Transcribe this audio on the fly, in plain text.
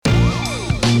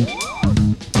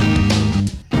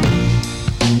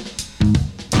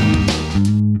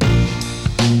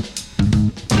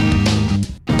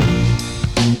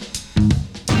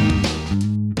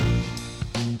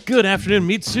Good afternoon,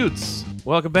 Meat Suits.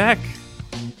 Welcome back.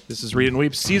 This is Read and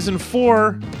Weep Season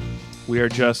 4. We are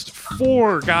just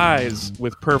 4 guys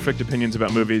with perfect opinions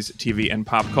about movies, TV, and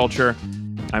pop culture.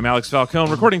 I'm Alex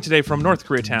Falcone, recording today from North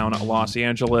Koreatown, Los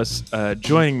Angeles.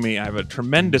 Joining me, I have a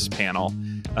tremendous panel.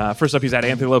 First up, he's at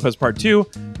Anthony Lopez Part 2.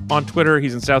 On Twitter,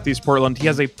 he's in Southeast Portland. He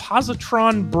has a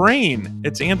positron brain.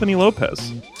 It's Anthony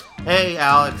Lopez. Hey,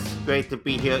 Alex. Great to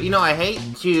be here. I hate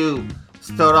to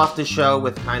start off the show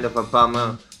with kind of a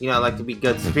bummer. I like to be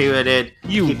good-spirited,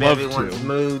 keep everyone's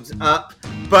moods up.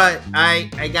 But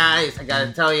guys, I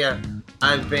gotta tell you,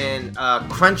 I've been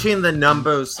crunching the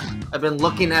numbers. I've been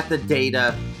looking at the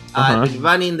data. I've been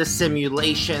running the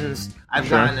simulations. I've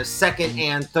gotten a second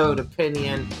and third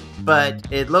opinion. But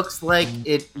it looks like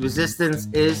resistance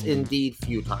is indeed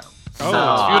futile.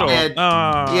 Oh, it's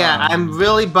futile. Yeah, I'm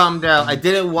really bummed out. I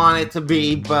didn't want it to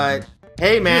be, but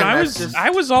hey, man,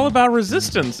 I was all about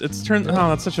resistance. It's turned. Oh,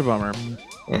 that's such a bummer.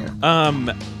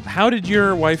 Yeah. How did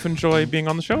your wife enjoy being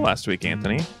on the show last week,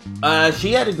 Anthony?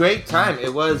 She had a great time.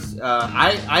 It was.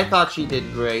 I thought she did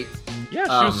great. Yeah,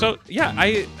 she was so. Yeah,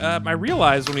 I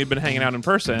realized when we've been hanging out in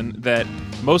person that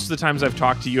most of the times I've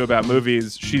talked to you about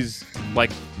movies, she's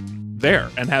like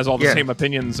there and has all the same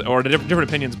opinions or different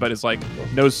opinions, but is like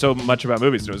knows so much about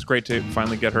movies. It was great to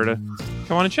finally get her to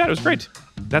come on and chat. It was great.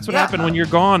 That's what happened when you're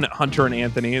gone, Hunter and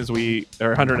Anthony,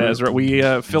 Hunter and Ezra. We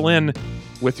fill in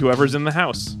with whoever's in the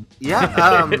house.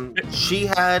 Yeah, she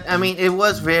had. I mean, it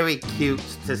was very cute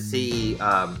to see.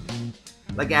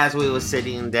 Like as we were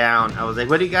sitting down, I was like,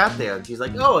 "What do you got there?" And she's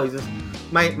like, "Oh, it's just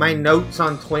my notes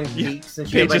on Twin Peaks." And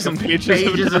she had like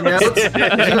pages of notes. She was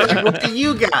like, "What do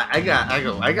you got?" I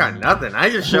got nothing. I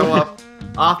just show up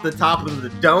off the top of the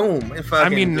dome.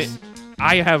 And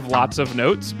I have lots of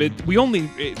notes, but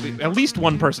at least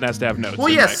one person has to have notes. Well,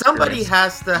 yeah, somebody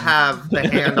has to have the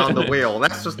hand on the wheel.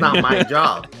 That's just not my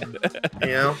job.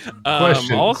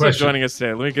 Also joining us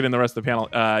today, let me get in the rest of the panel.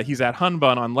 He's at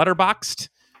Hunbun on Letterboxd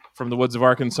from the woods of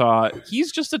Arkansas.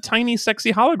 He's just a tiny,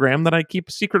 sexy hologram that I keep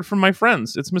secret from my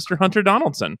friends. It's Mr. Hunter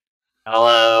Donaldson.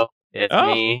 Hello, it's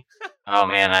me. Oh,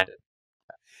 man.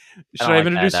 Should I have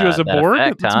introduced you as a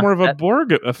Borg? It's more of a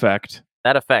Borg effect.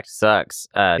 That effect sucks,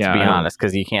 to be honest,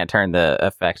 because you can't turn the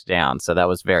effect down. So that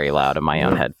was very loud in my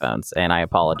own headphones. And I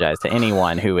apologize to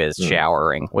anyone who is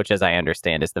showering, which, as I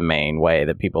understand, is the main way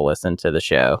that people listen to the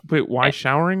show. Wait, why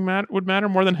showering would matter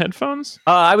more than headphones?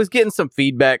 I was getting some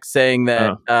feedback saying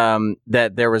that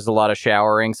that there was a lot of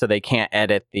showering, so they can't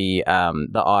edit the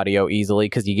audio easily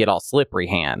because you get all slippery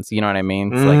hands. You know what I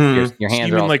mean? It's like your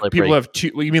hands are all slippery. People have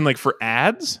you mean like for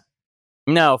ads?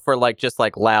 No, for just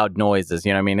loud noises,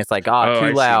 you know what I mean? It's like, too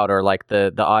loud, or like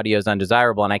the audio is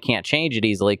undesirable and I can't change it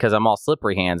easily because I'm all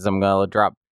slippery hands. I'm going to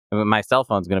drop, my cell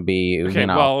phone's going to be, okay,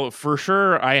 well, for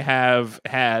sure I have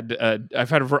had,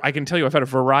 I can tell you I've had a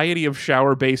variety of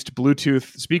shower-based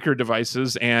Bluetooth speaker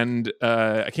devices and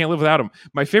I can't live without them.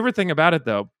 My favorite thing about it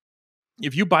though,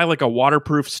 if you buy like a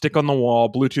waterproof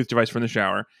stick-on-the-wall Bluetooth device from the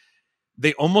shower,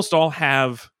 they almost all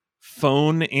have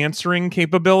phone answering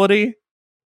capability.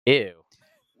 Ew.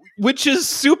 Which is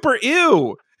super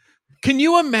ew. Can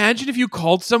you imagine if you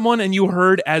called someone and you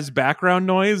heard as background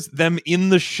noise them in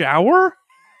the shower?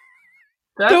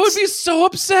 That would be so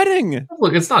upsetting.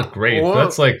 Look, it's not great. But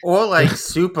it's or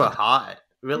super hot.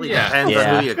 Really depends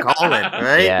on who you call it,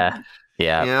 right?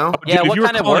 Yeah. What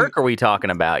kind of work are we talking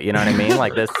about? You know what I mean?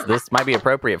 Like this might be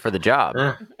appropriate for the job.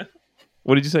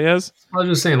 What did you say, Ez? I was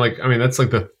just saying, that's like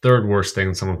the third worst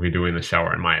thing someone could be doing in the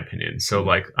shower, in my opinion. So,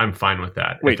 I'm fine with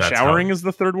that. Wait, showering is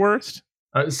the third worst?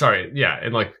 Sorry, yeah,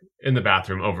 and in the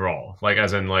bathroom overall.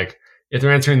 As in, if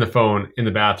they're answering the phone in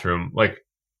the bathroom,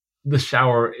 the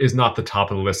shower is not the top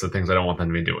of the list of things I don't want them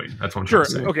to be doing. That's what I'm trying to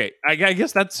say. Okay, I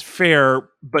guess that's fair,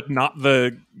 but not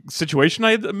the situation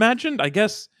I imagined. I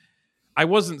guess I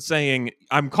wasn't saying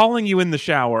I'm calling you in the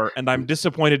shower and I'm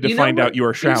disappointed to find out you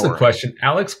are showering. Here's the question,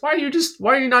 Alex. Why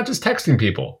are you not just texting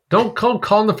people? Don't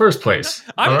call in the first place.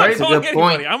 I'm not calling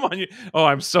anybody. I'm on you. Oh,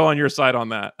 I'm so on your side on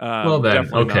that. Well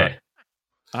then, okay.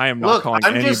 I am not calling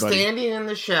anybody. I'm just standing in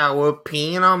the shower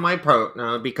peeing on my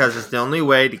partner because it's the only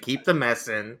way to keep the mess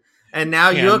in. And now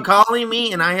you're calling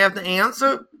me and I have to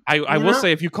answer? I will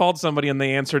say if you called somebody and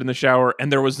they answered in the shower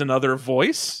and there was another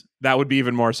voice, that would be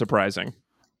even more surprising.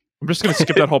 I'm just going to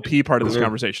skip that whole P part of this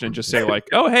conversation and just say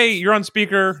oh, hey, you're on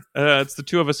speaker. It's the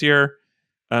two of us here.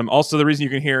 Also, the reason you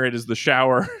can hear it is the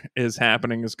shower is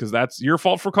happening is because that's your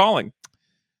fault for calling.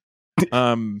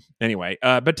 Anyway,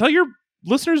 but tell your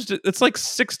listeners it's like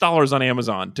 $6 on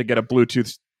Amazon to get a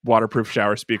Bluetooth waterproof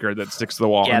shower speaker that sticks to the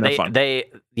wall. Yeah, and they're fun.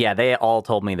 They all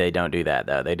told me they don't do that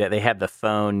though. They have the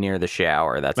phone near the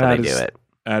shower. That's how they do it.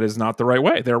 That is not the right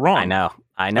way. They're wrong. I know.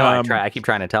 I keep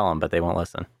trying to tell them, but they won't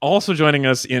listen. Also joining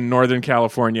us in Northern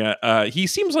California, he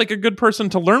seems like a good person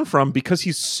to learn from because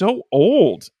he's so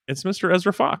old. It's Mr.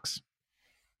 Ezra Fox.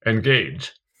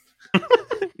 Engage.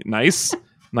 Nice.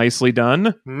 Nicely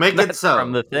done. Make it so.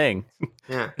 From the thing.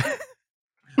 Yeah.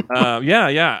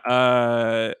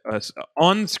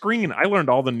 On screen, I learned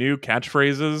all the new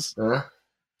catchphrases.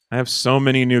 I have so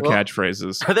many new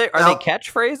catchphrases. Are they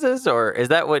catchphrases, or is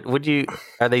that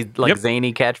are they like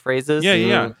zany catchphrases?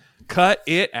 Yeah. Cut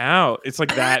it out. It's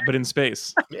like that, but in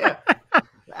space. Yeah.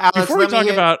 Alex, Before we talk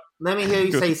about... Let me hear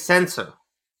you say censor.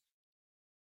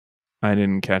 I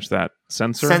didn't catch that.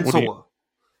 Censor? Censor.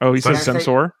 Oh, he says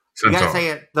censor? You gotta say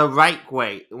it the right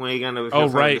way when you're gonna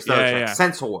refer to Star Trek.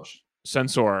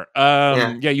 Censor.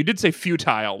 You did say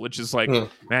futile, which is like,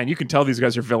 man, you can tell these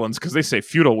guys are villains because they say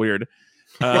futile weird.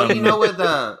 Well, you know where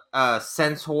the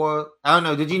censor... I don't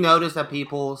know, did you notice that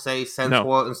people say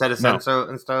censor instead of censor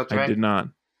in Star Trek? I did not.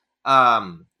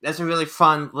 That's a really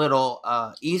fun little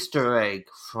Easter egg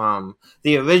from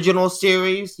the original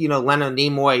series. You know, Leonard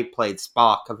Nimoy played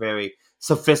Spock, a very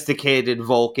sophisticated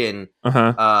Vulcan,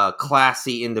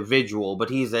 classy individual, but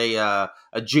he's a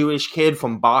Jewish kid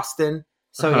from Boston,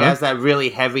 so he has that really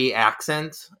heavy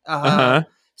accent.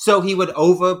 So he would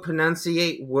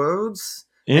over-pronunciate words.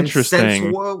 Interesting. And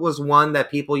censor was one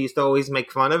that people used to always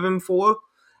make fun of him for.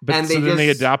 But and then they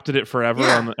adopted it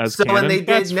forever as canon? When they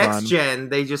did Next Gen,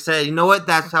 they just said, you know what,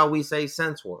 that's how we say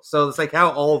censor. So it's like how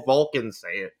all Vulcans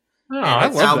say it. Oh, I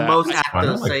love how that. Most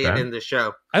actors say it in the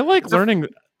show. I like learning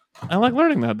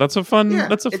that. That's a fun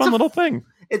little thing.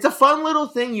 It's a fun little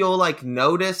thing you'll like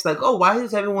notice, like, oh, why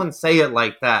does everyone say it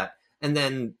like that? And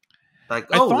then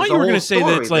like, I thought you were going to say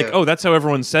that it's like, oh, that's how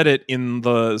everyone said it in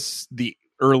the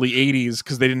early 80s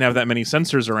because they didn't have that many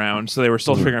sensors around, so they were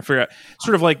still figuring out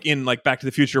sort of like in like Back to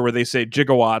the Future where they say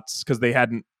gigawatts because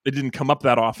it didn't come up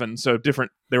that often, so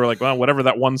different. They were like, well, whatever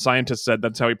that one scientist said,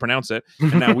 that's how we pronounce it,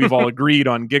 and now we've all agreed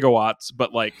on gigawatts,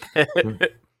 but like they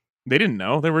didn't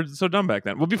know. They were so dumb back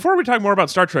then. Well, before we talk more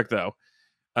about Star Trek though,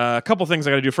 a couple things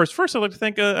I got to do first. I'd like to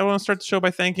thank I want to start the show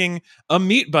by thanking a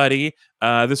meat buddy.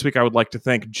 This week I would like to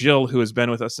thank Jill, who has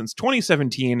been with us since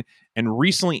 2017 and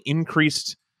recently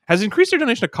has increased their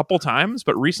donation a couple times,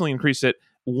 but recently increased it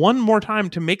one more time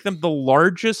to make them the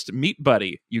largest meat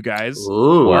buddy, you guys.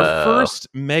 Ooh, our first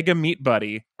mega meat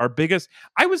buddy, our biggest.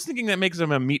 I was thinking that makes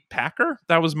them a meat packer.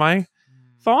 That was my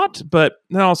thought, but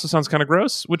that also sounds kind of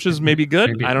gross, which is maybe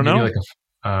good. I don't know. Like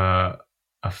a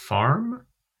farm?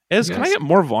 Can I get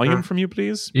more volume from you,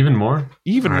 please? Even more?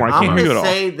 Even more. I can't hear you at all. I'm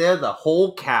going to say they're the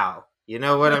whole cow. You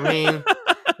know what I mean?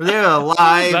 They're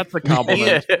alive. That's a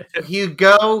compliment. You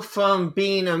go from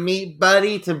being a meat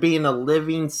buddy to being a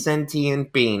living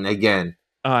sentient being again.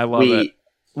 I love it.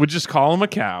 We just call him a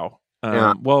cow.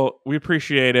 Well, we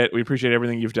appreciate it. We appreciate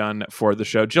everything you've done for the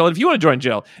show. Jill, if you want to join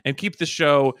Jill and keep the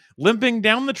show limping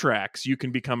down the tracks, you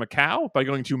can become a cow by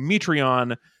going to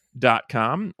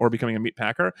Metreon.com or becoming a meat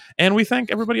packer. And we thank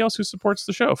everybody else who supports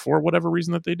the show for whatever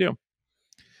reason that they do.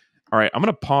 All right, I'm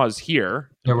going to pause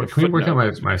here. Yeah, can we work on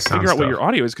my sound figure out what your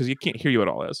audio is because you can't hear you at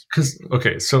all.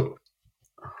 So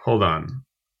hold on.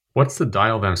 What's the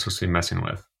dial that I'm supposed to be messing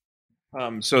with?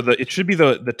 It should be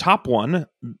the top one.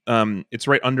 It's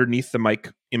right underneath the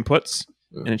mic inputs,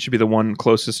 and it should be the one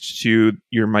closest to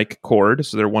your mic cord.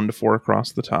 So they're 1 to 4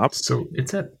 across the top. So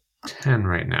it's at 10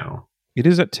 right now. It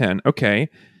is at 10. Okay,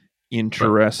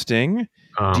 interesting.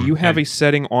 Do you have a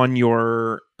setting on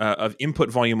your of input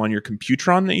volume on your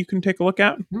Computron that you can take a look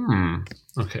at?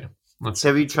 Okay.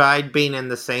 Have you tried being in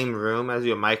the same room as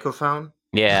your microphone?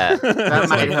 Yeah. That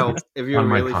might help if you're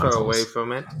really far away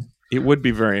from it. It would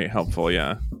be very helpful,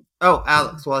 yeah. Oh,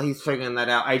 Alex, while he's figuring that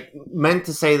out, I meant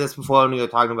to say this before when we were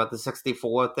talking about the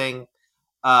 64 thing.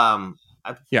 I'm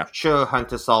sure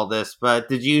Hunter saw this, but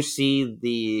did you see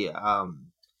the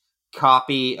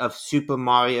copy of Super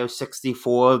Mario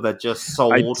 64 that just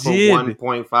sold for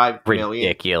 1.5 million?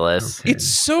 Ridiculous. Okay. It's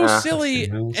so silly.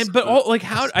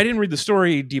 How I didn't read the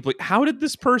story deeply. How did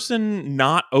this person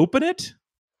not open it?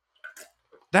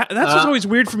 That's what's always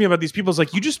weird for me about these people. Is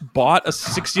like, you just bought a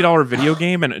 $60 video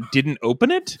game and didn't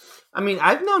open it? I mean,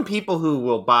 I've known people who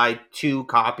will buy 2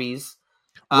 copies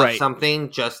of something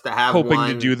just to have hoping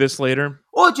one, to do this later,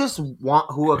 or just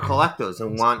who are collectors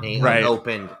and want a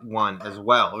unopened one as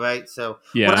well, right? So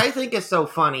what I think is so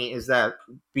funny is that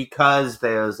because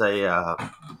there's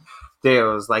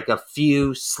like a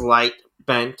few slight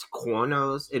bent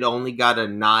corners, it only got a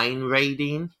 9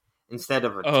 rating instead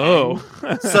of a 10.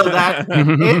 So that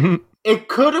it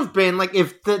could have been like,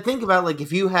 think about like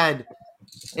if you had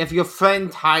if your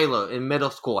friend Tyler in middle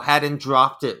school hadn't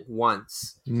dropped it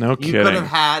once, no kidding, you could have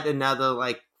had another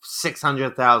like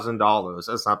 $600,000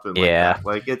 or something like that.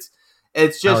 Like it's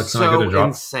just so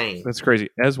insane. That's crazy.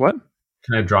 As what?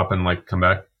 Can I drop and like come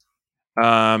back? We're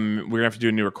gonna have to do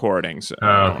a new recording, so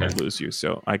I don't want to lose you.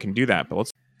 So I can do that, but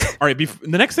let's. All right.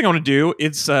 The next thing I want to do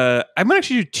is I'm gonna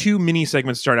actually do 2 mini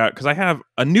segments to start out because I have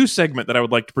a new segment that I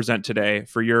would like to present today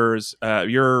for your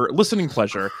listening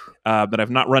pleasure that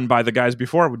I've not run by the guys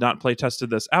before. I would not play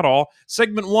tested this at all.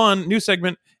 Segment 1, new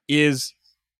segment is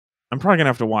I'm probably gonna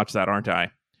have to watch that, aren't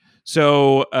I?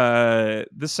 So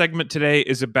this segment today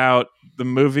is about the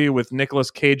movie with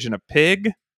Nicolas Cage and a pig.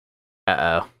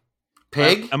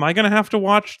 Pig? Am I gonna have to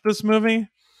watch this movie?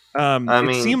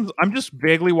 It seems I'm just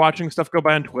vaguely watching stuff go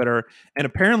by on Twitter, and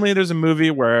apparently there's a movie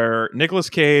where Nicolas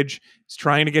Cage is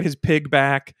trying to get his pig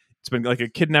back. It's been like a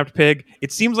kidnapped pig.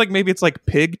 It seems like maybe it's like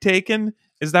Pig Taken.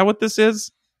 Is that what this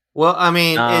is? Well, I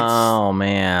mean,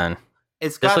 man,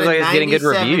 it's got this looks like it's getting good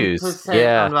reviews.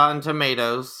 Yeah, on Rotten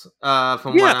Tomatoes.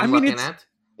 From what I'm looking at.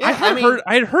 Yeah,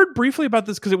 I had heard briefly about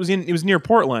this because it was near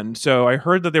Portland, so I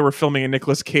heard that they were filming a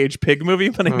Nicolas Cage pig movie,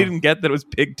 but I didn't get that it was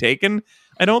Pig Taken.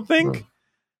 I don't think.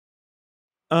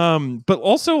 But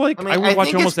also, like, I would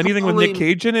watch almost anything with Nick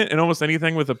Cage in it and almost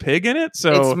anything with a pig in it.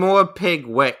 So it's more Pig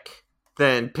Wick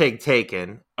than Pig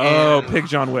Taken. Oh, Pig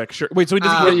John Wick. Sure. Wait, so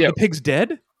the pig's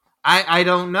dead? I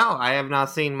don't know. I have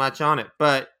not seen much on it,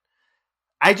 but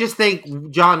I just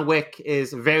think John Wick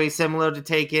is very similar to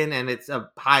Taken, and it's a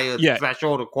higher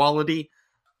threshold of quality.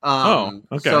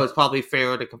 Okay. So it's probably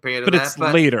fairer to compare to that. But it's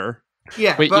later.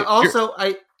 Yeah, wait, but also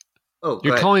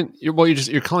you're calling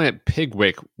it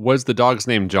Pigwick. Was the dog's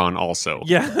name John also?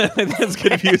 Yeah, that's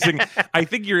confusing. I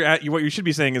think what you should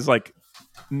be saying is like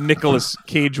Nicolas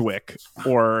Cagewick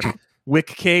or Wick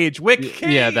Cage. Wick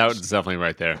Cage. Yeah, that was definitely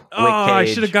right there. Oh, I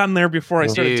should have gotten there before I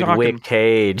started talking. Wick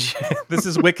Cage. This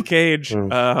is Wick Cage,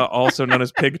 also known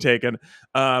as Pig Taken.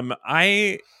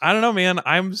 I don't know, man.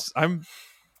 I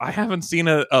haven't seen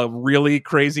a really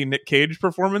crazy Nick Cage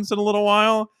performance in a little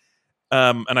while.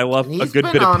 And I love a good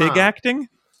bit of pig acting.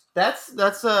 That's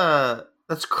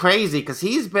crazy because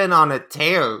he's been on a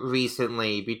tear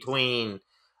recently between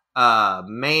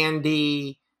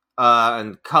Mandy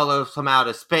and Color from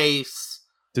Outer Space.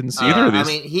 Didn't see either of these.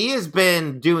 I mean, he has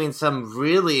been doing some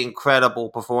really incredible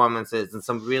performances and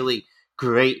some really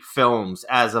great films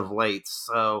as of late.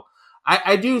 So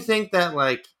I do think that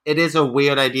like it is a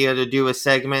weird idea to do a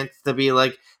segment to be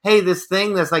like, hey, this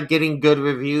thing that's like getting good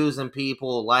reviews and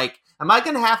people like. Am I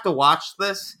going to have to watch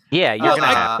this? Yeah, you're going to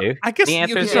have to. I guess the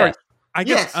answer is yes. I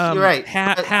guess you're right.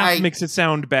 Half makes it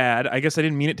sound bad. I guess I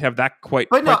didn't mean it to have that quite.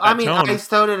 But no, I mean, tone. I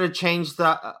started to change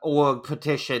the org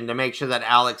petition to make sure that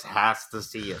Alex has to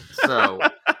see it. So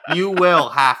you will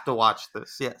have to watch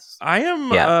this. Yes, I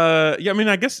am. I mean,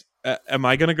 I guess. Am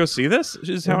I going to go see this?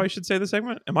 Is how I should say the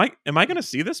segment. Am I going to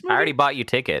see this movie? I already bought you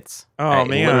tickets. Oh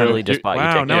man, literally just bought you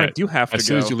tickets. Now I do have to. As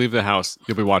soon as you leave the house,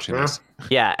 you'll be watching this.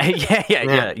 Yeah.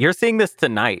 You're seeing this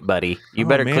tonight, buddy. You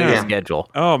better clear your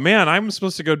schedule. Oh man, I'm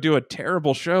supposed to go do a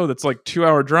terrible show that's like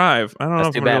 2-hour drive. I don't know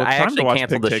if I'm going to have time to watch. I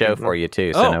actually canceled the show for you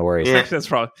too, so no worries. Yeah. That's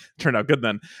probably turned out good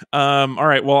then. All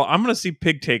right, well, I'm going to see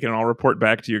Pig Taken, and I'll report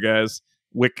back to you guys.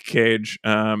 Wick Cage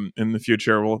in the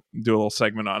future. We'll do a little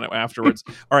segment on it afterwards.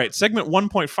 All right, segment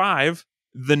 1.5,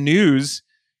 the news.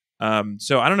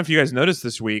 So I don't know if you guys noticed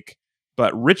this week,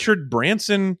 but Richard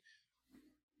Branson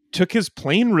took his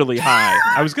plane really high.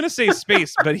 I was going to say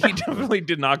space, but he definitely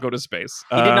did not go to space.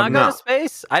 He did not go to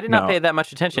space? I did not pay that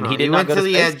much attention. He did not go to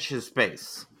the edge of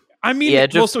space. I mean,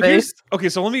 so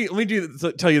let me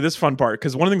tell you this fun part,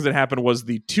 because one of the things that happened was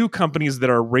the 2 companies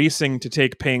that are racing to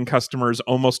take paying customers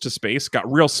almost to space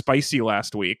got real spicy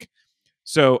last week.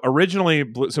 So originally,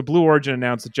 Blue Origin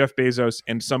announced that Jeff Bezos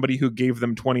and somebody who gave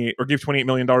 $28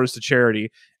 million to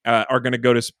charity are going to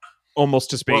go to almost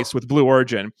to space with Blue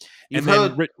Origin. You've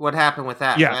heard what happened with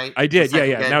that, right? I did.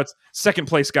 Yeah. Now it's second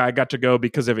place guy got to go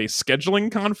because of a scheduling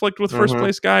conflict with first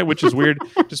place guy, which is weird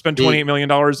to spend $28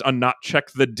 million on not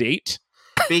check the date.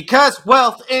 Because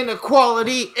wealth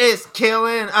inequality is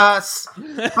killing us.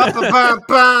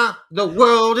 The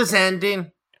world is ending.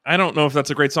 I don't know if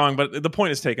that's a great song, but the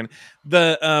point is taken.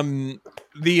 But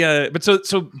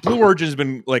so Blue Origin has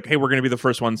been like, hey, we're going to be the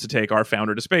first ones to take our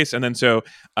founder to space, and then so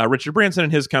Richard Branson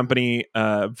and his company,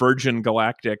 Virgin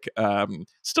Galactic,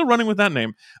 still running with that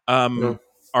name,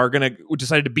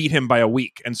 decided to beat him by a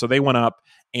week, and so they went up,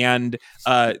 and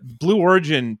Blue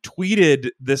Origin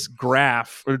tweeted this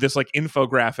graph or this like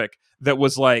infographic that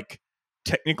was like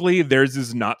technically theirs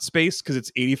is not space because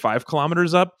it's 85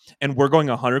 kilometers up and we're going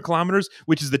 100 kilometers,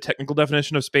 which is the technical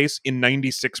definition of space in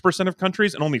 96% of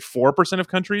countries, and only 4% of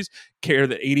countries care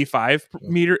that 85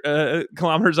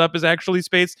 kilometers up is actually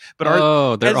space. But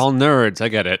they're all nerds. I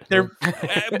get it.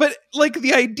 But like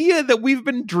the idea that we've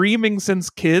been dreaming since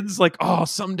kids, like, oh,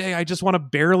 someday I just want to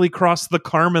barely cross the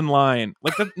Kármán line.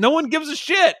 Like no one gives a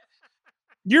shit.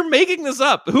 You're making this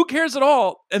up. Who cares at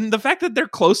all? And the fact that they're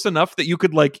close enough that you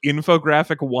could like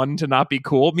infographic one to not be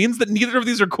cool means that neither of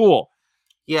these are cool.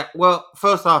 Yeah, well,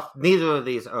 first off, neither of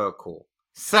these are cool.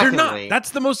 Secondly, they're not.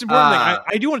 That's the most important thing.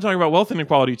 I do want to talk about wealth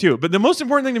inequality too, but the most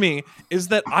important thing to me is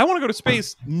that I want to go to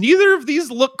space. Neither of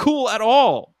these look cool at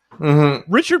all.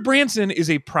 Mm-hmm. Richard Branson is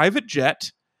a private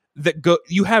jet that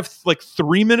you have like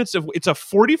 3 minutes of, it's a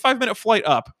 45-minute flight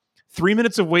up, 3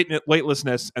 minutes of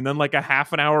weightlessness, and then like a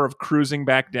half an hour of cruising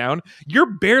back down. You're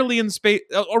barely in space.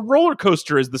 A roller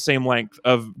coaster is the same length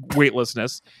of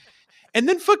weightlessness. And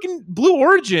then fucking Blue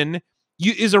Origin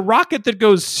is a rocket that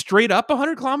goes straight up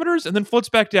 100 kilometers and then floats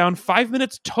back down 5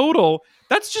 minutes total.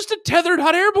 That's just a tethered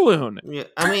hot air balloon. Yeah,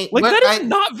 I mean, like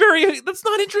that's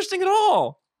not interesting at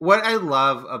all. What I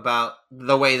love about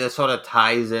the way this sort of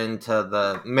ties into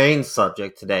the main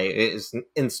subject today is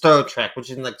in Star Trek,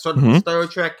 which is like sort of Star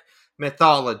Trek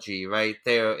mythology, right?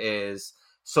 There is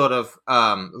sort of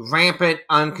rampant,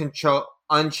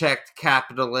 unchecked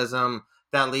capitalism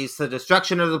that leads to the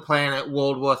destruction of the planet,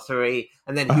 World War III,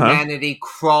 and then humanity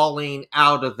crawling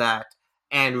out of that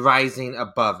and rising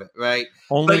above it, right?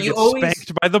 Only get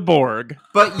spanked by the Borg.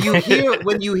 But you hear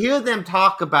when you hear them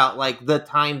talk about like the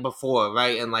time before,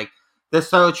 right? And like the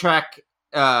Star Trek,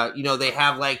 they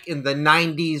have like in the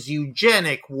 90s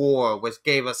eugenic war, which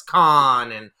gave us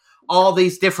Khan and all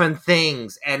these different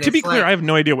things. And to be clear, I have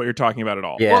no idea what you're talking about at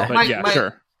all. Yeah, but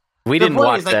sure. We didn't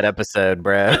watch that episode,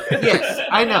 bro. Yes,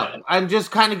 I know. I'm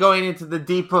just kind of going into the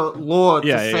deeper lore to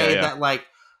say that like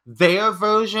their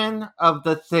version of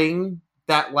the thing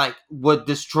that like would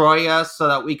destroy us so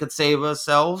that we could save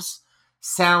ourselves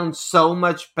sounds so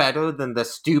much better than the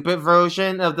stupid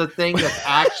version of the thing that's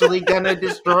actually gonna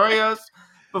destroy us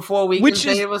before we can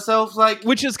save ourselves. Like,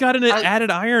 which has got an added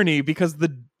irony because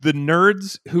the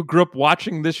nerds who grew up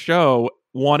watching this show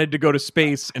wanted to go to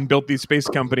space and built these space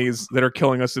companies that are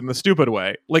killing us in the stupid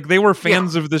way. Like they were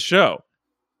fans of this show.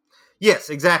 Yes,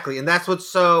 exactly. And that's what's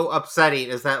so upsetting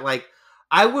is that like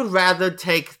I would rather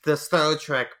take the Star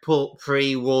Trek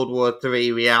pre-World War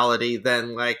III reality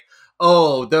than like,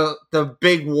 oh, the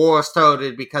big war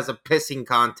started because of pissing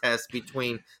contest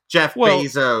between Jeff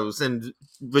Bezos and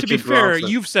Richard To be fair, Branson.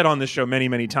 You've said on this show many,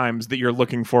 many times that you're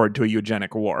looking forward to a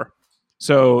eugenic war.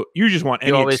 So you just want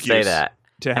any you always excuse say that.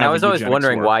 To and I was always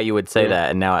wondering why you would say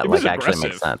that, and now it like aggressive. Actually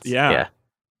makes sense. Yeah.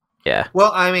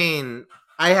 Well, I mean,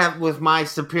 I have with my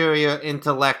superior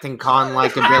intellect and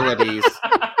con-like abilities.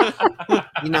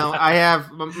 I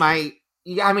have my.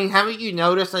 I mean, haven't you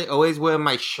noticed I always wear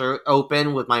my shirt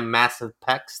open with my massive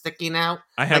pecs sticking out?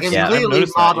 I have. Like, I've really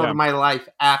modeled my life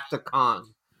after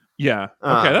con. Yeah.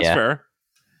 Okay, that's fair.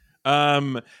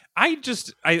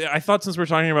 I thought since we're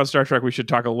talking about Star Trek, we should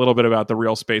talk a little bit about the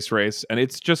real space race, and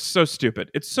it's just so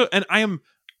stupid. And I am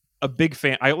a big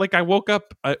fan. I woke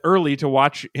up early to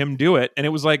watch him do it, and it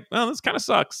was like, well, this kind of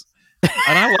sucks.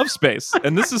 And I love space,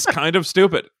 and this is kind of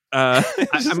stupid. I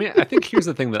mean, I think here's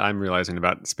the thing that I'm realizing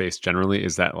about space generally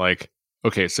is that like,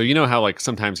 okay, so you know how like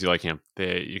sometimes you like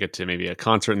you get to maybe a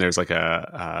concert and there's like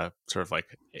a sort of like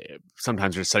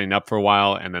sometimes you're setting up for a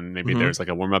while and then maybe there's like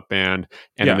a warm up band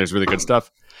and then there's really good stuff.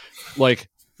 Like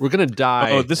we're gonna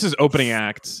die. Oh, this is opening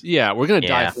acts. Yeah, we're gonna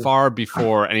die far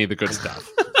before any of the good stuff.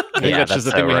 I think that's just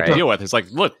the thing we have to deal with. It's like,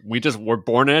 look, we're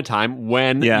born in a time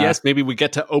when, yes, maybe we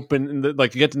get to open, you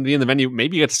get to be in the venue,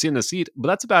 maybe you get to sit in the seat, but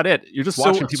that's about it. You're just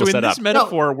watching people set up. So in this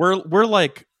metaphor, we're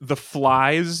like the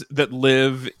flies that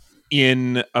live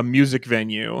in a music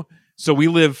venue. So we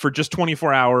live for just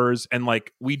 24 hours, and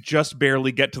like we just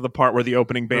barely get to the part where the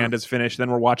opening band is finished. Then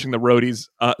we're watching the roadies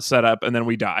set up, and then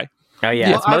we die. Oh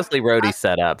yeah, it's mostly roadie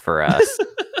set up for us.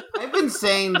 I've been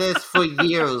saying this for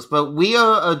years, but we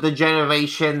are the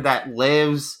generation that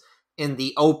lives in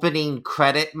the opening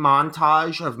credit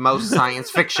montage of most science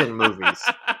fiction movies.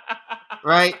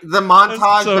 Right? The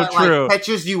montage that like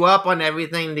catches you up on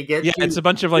everything to get to. Yeah, it's a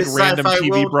bunch of like random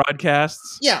TV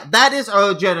broadcasts. Yeah, that is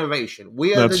our generation.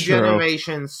 We are the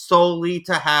generation solely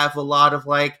to have a lot of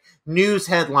like news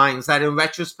headlines that in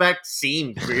retrospect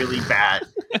seemed really bad.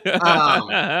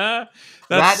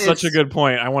 That's such a good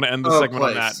point. I want to end the segment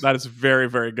on that. That is very,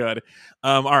 very good.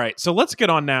 All right, so let's get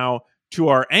on now to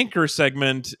our anchor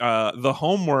segment, the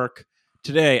homework.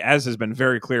 Today, as has been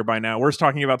very clear by now, we're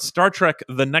talking about Star Trek: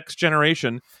 The Next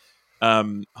Generation.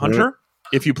 Hunter,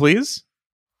 If you please.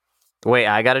 Wait,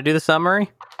 I got to do the summary?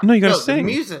 No, you got to sing. The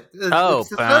music. It's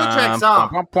the soundtrack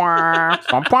song.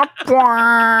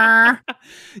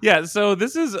 Yeah, so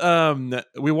this is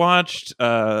we watched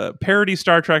parody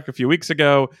Star Trek a few weeks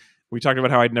ago. We talked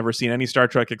about how I'd never seen any Star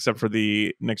Trek except for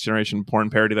the Next Generation porn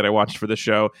parody that I watched for this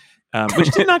show,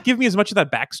 which did not give me as much of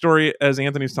that backstory as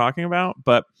Anthony's talking about.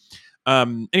 But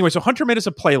anyway, so Hunter made us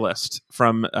a playlist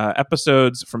from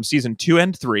episodes from season 2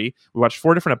 and 3. We watched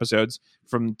 4 different episodes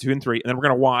from 2 and 3, and then we're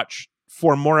going to watch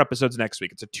 4 more episodes next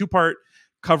week. It's a 2-part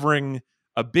covering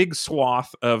a big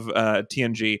swath of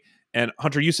TNG. And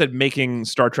Hunter, you said making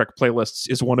Star Trek playlists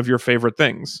is one of your favorite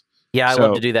things. Yeah, I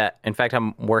love to do that. In fact,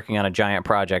 I'm working on a giant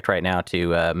project right now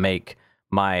to make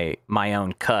my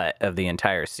own cut of the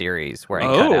entire series, where I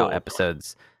cut out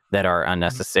episodes that are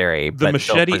unnecessary. The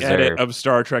machete edit of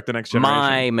Star Trek: The Next Generation.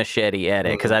 My machete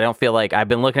edit, because I don't feel like I've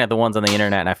been looking at the ones on the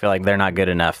internet and I feel like they're not good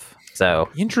enough. So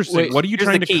interesting. Wait, what are you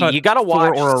trying to cut? You got to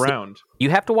watch or around. You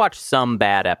have to watch some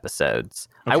bad episodes.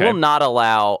 Okay. I will not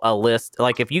allow a list.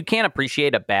 Like, if you can't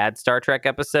appreciate a bad Star Trek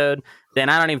episode, then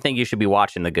I don't even think you should be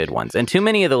watching the good ones. And too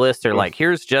many of the lists are like,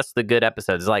 here's just the good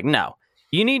episodes. It's like, no,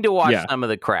 you need to watch some of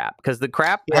the crap, because the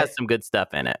crap has some good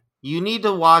stuff in it. You need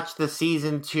to watch the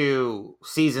season 2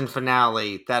 season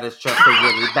finale. That is just a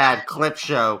really bad clip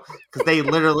show, because they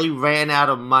literally ran out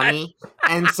of money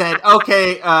and said,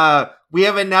 okay, we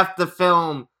have enough to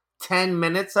film 10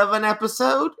 minutes of an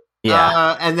episode.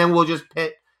 Yeah. And then we'll just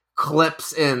put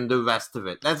clips in the rest of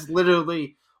it. That's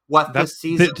literally what the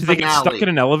season finale. Did they get stuck in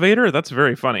an elevator? That's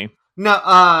very funny. No,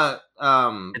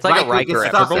 it's like Riker gets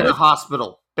stuck in a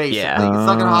hospital, basically. Yeah. It's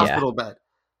stuck in a hospital bed.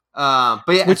 But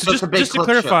yeah, it's just to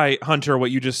clarify, Hunter, what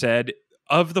you just said,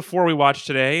 of the 4 we watched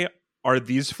today, are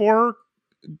these 4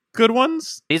 good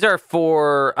ones? These are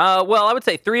 4. Well, I would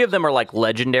say 3 of them are like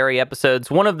legendary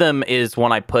episodes. One of them is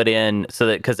one I put in so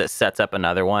that because it sets up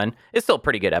another one. It's still a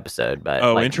pretty good episode, but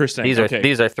interesting.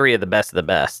 These are 3 of the best of the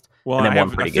best. Well, and then I have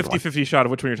one pretty a 50-50 shot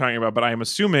of which one you're talking about, but I am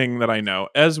assuming that I know.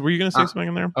 Ez, were you going to say something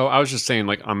in there? Oh, I was just saying,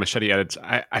 like, on Machete edits,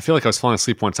 I feel like I was falling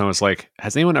asleep once and I was like,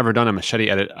 has anyone ever done a Machete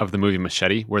edit of the movie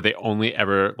Machete, where they only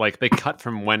ever, like, they cut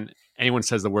from when anyone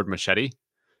says the word machete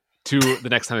to the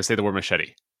next time they say the word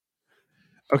machete?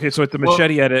 Okay, so it's the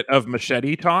Machete edit of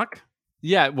Machete Talk?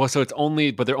 Yeah, well, so it's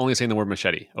only, but they're only saying the word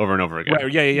machete over and over again.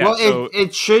 Right, yeah. Well, so,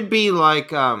 it should be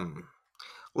like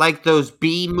those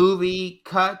B movie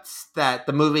cuts that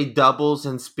the movie doubles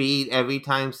in speed every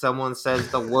time someone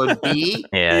says the word B.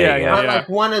 yeah. Like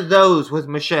one of those with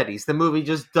machetes. The movie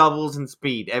just doubles in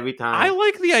speed every time. I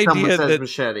like the idea says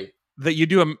machete. That you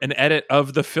do an edit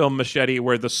of the film Machete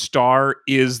where the star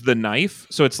is the knife.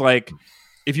 So it's like,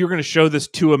 if you were going to show this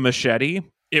to a machete,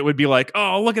 it would be like,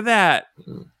 oh, look at that.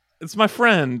 It's my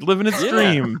friend living its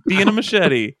dream, being a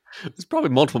machete. There's probably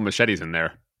multiple machetes in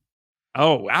there.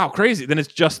 Oh, wow, crazy. Then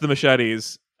it's just the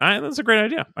machetes. That's a great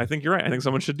idea. I think you're right. I think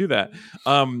someone should do that.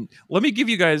 Let me give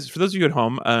you guys, for those of you at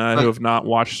home who have not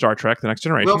watched Star Trek: The Next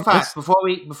Generation. Real fast, before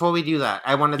we do that,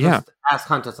 I want to just ask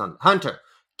Hunter something. Hunter,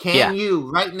 can you,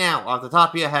 right now, off the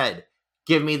top of your head,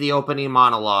 give me the opening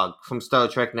monologue from Star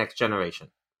Trek: Next Generation?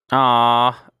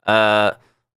 Here,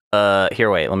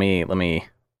 wait. Let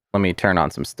me turn on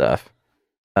some stuff.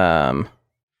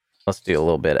 Let's do a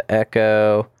little bit of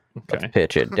echo. Okay. Let's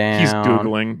pitch it down. He's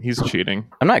Googling. He's cheating.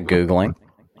 I'm not Googling.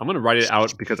 I'm going to write it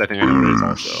out because I think I know what it is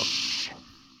also.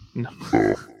 No.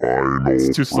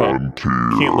 It's too slow.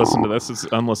 Can't listen to this. It's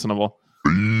unlistenable.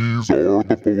 These are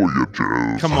the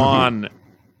voyages. Come on.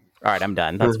 All right, I'm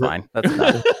done. That's fine. That's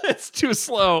done. It's too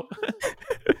slow.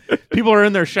 People are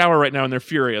in their shower right now and they're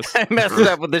furious. I messed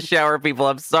up with the shower people.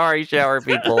 I'm sorry, shower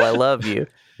people. I love you.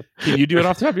 Can you do it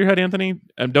off the top of your head, Anthony?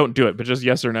 Don't do it, but just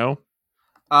yes or no.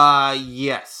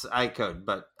 Yes, I could,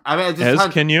 but I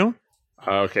mean, can you?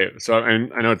 Okay, so I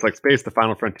know it's like Space, the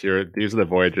Final Frontier. These are the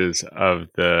voyages of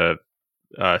the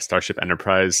Starship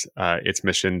Enterprise. Its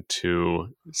mission to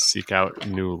seek out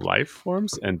new life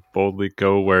forms and boldly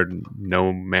go where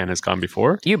no man has gone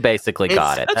before. You basically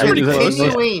got it. That's a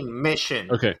continuing mission.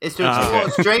 Okay, it's to explore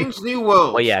strange new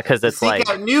worlds. Well, yeah, because it's seek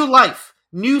out new life,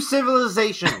 new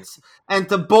civilizations, and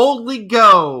to boldly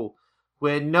go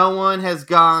where no one has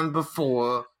gone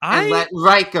before, and let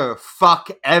Riker fuck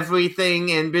everything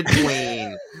in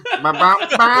between.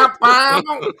 I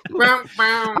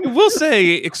will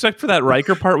say, except for that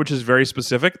Riker part, which is very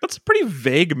specific, that's a pretty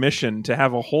vague mission to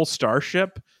have a whole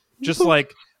starship just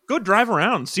like, go drive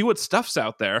around, see what stuff's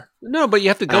out there. No, but you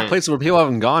have to go places where people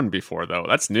haven't gone before, though.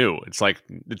 That's new. It's like,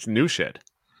 it's new shit.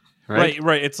 Right.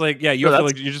 It's like, yeah, you have to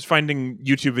like, you're just finding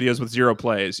YouTube videos with 0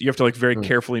 plays. You have to like very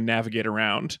carefully navigate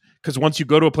around because once you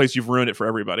go to a place, you've ruined it for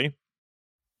everybody.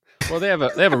 Well, they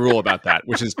have a rule about that,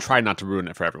 which is try not to ruin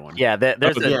it for everyone. Yeah,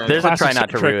 there's a try not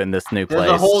to ruin this new place.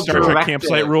 There's a whole Star Trek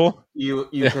campsite rule. You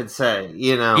could say,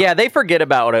 Yeah, they forget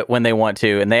about it when they want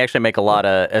to, and they actually make a lot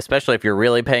of, especially if you're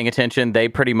really paying attention, they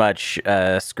pretty much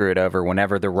screw it over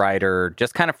whenever the writer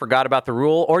just kind of forgot about the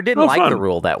rule or didn't like the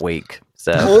rule that week.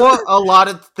 So, or a lot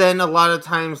of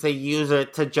times they use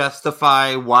it to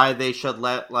justify why they should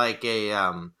let like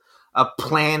a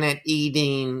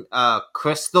planet-eating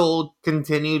crystal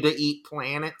continue to eat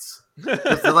planets.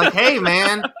 They're like, hey,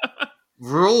 man,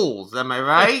 rules, am I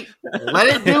right? Let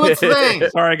it do its thing.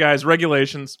 Sorry, guys,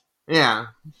 regulations. Yeah.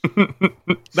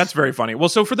 That's very funny. Well,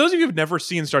 so for those of you who've never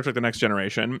seen Star Trek The Next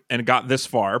Generation and got this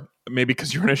far, maybe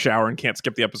because you're in a shower and can't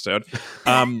skip the episode,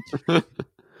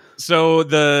 so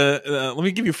let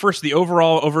me give you first the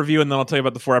overall overview, and then I'll tell you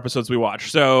about the 4 episodes we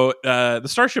watched. So the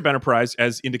Starship Enterprise,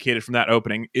 as indicated from that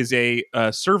opening, is a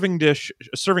serving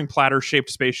platter-shaped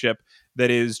spaceship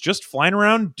that is just flying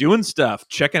around, doing stuff,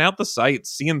 checking out the sights,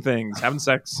 seeing things, having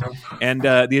sex. And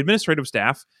the administrative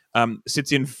staff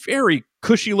sits in very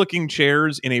cushy-looking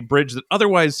chairs in a bridge that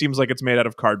otherwise seems like it's made out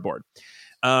of cardboard.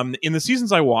 In the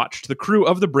seasons I watched, the crew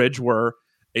of the bridge were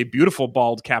a beautiful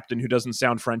bald captain who doesn't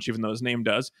sound French, even though his name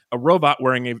does, a robot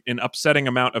wearing an upsetting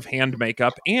amount of hand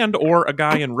makeup, or a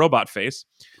guy in robot face,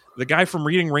 the guy from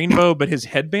Reading Rainbow, but his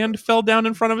headband fell down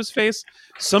in front of his face,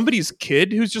 somebody's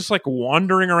kid who's just like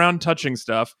wandering around touching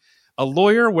stuff, a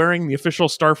lawyer wearing the official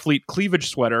Starfleet cleavage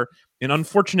sweater, an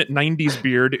unfortunate 90s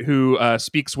beard who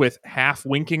speaks with half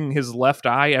winking his left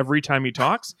eye every time he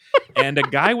talks, and a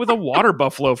guy with a water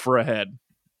buffalo for a head.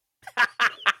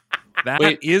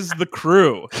 That is the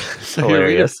crew. So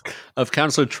hilarious. Of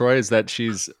Counselor Troy is that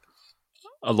she's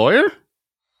a lawyer?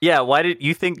 Yeah, why did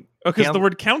you think... Because the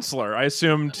word counselor, I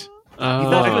assumed... You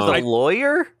thought she was a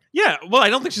lawyer? Yeah, well,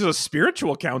 I don't think she's a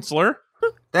spiritual counselor.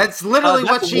 That's literally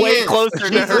what she way is. Closer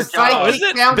She's to her a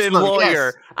psychic counselor. than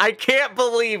lawyer. Yes. I can't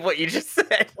believe what you just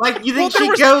said. Like, you think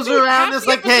she goes around and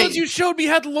like, hey... you showed me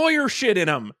had lawyer shit in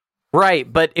them.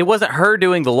 Right, but it wasn't her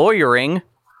doing the lawyering.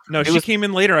 No, she came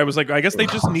in later. I was like, I guess they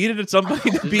just needed somebody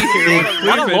to be here. A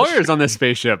lot of lawyers on this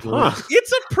spaceship. Huh.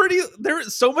 It's a pretty...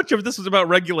 so much of this was about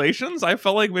regulations. I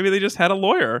felt like maybe they just had a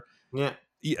lawyer. Yeah.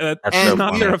 That's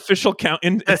not their official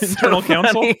internal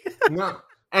counsel. No.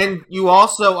 And you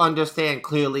also understand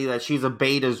clearly that she's a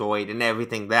betazoid and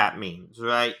everything that means,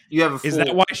 right? You have Is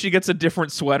that why she gets a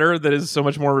different sweater that is so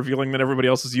much more revealing than everybody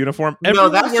else's uniform? No,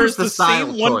 Everyone that's wears just the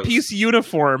same one-piece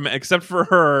uniform except for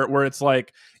her, where it's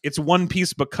like it's one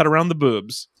piece but cut around the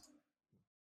boobs.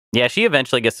 Yeah, she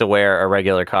eventually gets to wear a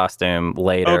regular costume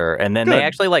later, and then they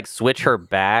actually like switch her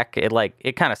back.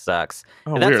 It kind of sucks.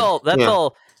 That's all. That's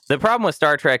all. The problem with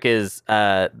Star Trek is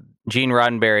Gene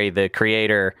Roddenberry, the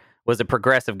creator, was a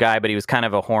progressive guy, but he was kind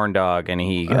of a horn dog, and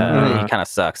he kind of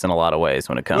sucks in a lot of ways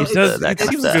when it comes to that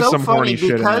kind of stuff. It's so funny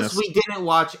because we didn't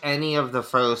watch any of the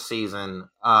first season,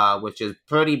 which is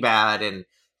pretty bad, and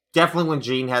definitely when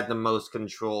Gene had the most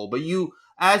control. But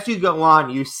as you go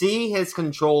on, you see his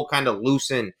control kind of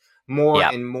loosen more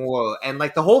and more. And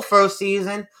like the whole first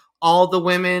season, all the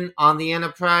women on the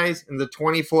Enterprise in the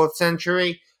 24th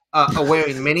century are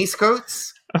wearing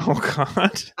miniskirts. Oh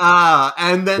God!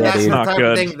 And then that's the type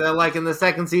of thing. They're like in the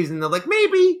second season, they're like,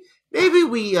 maybe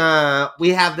we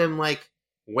have them like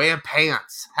wear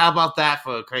pants. How about that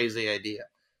for a crazy idea?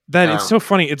 It's so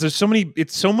funny. It's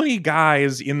so many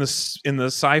guys in the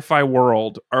sci-fi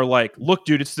world are like, look,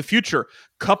 dude, it's the future.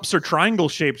 Cups are triangle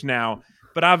shaped now,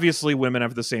 but obviously women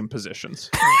have the same positions.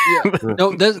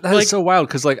 No, that is so wild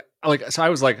because so I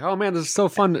was like, oh man, this is so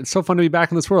fun. It's so fun to be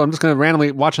back in this world. I'm just going to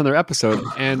randomly watch another episode.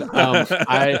 And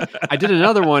I did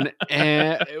another one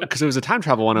because it was a time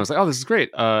travel one. I was like, oh, this is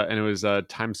great. And it was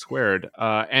Time Squared.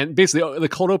 And basically the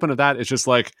cold open of that is just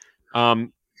like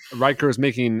Riker is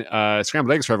making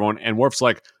scrambled eggs for everyone. And Worf's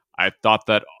like, I thought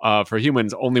that for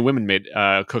humans, only women made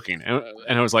cooking.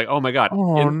 And I was like, oh my God.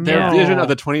 Their vision of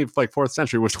the 24th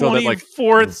century was still that like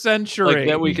 24th century. Like,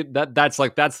 that we could, that's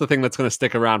the thing that's going to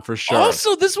stick around for sure.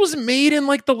 Also, this was made in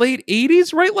like the late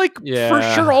 80s, right? Like for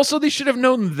sure. Also, they should have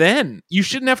known then. You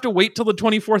shouldn't have to wait till the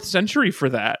 24th century for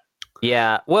that.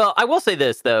 Yeah. Well, I will say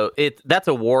this though. That's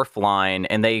a Worf line,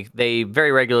 and they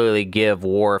very regularly give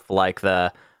Worf like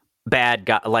the bad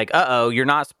guy, like, you're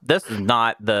not, this is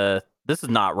not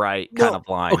right kind of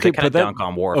line. Okay, they kind of dunk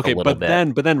on Worf a little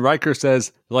bit. But then Riker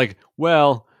says, like,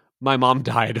 well, my mom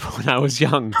died when I was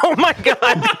young. Oh my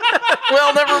God.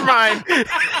 Well, never mind.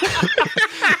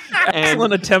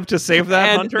 Excellent attempt to save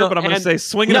that, Hunter, but I'm going to say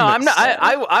swing it. No, I'm not.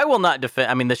 I will not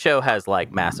defend. I mean, the show has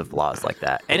like massive flaws like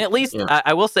that, and at least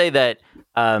I will say that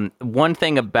one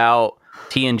thing about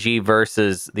TNG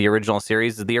versus the original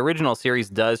series. The original series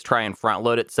does try and front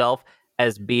load itself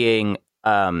as being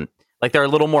like they're a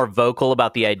little more vocal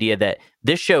about the idea that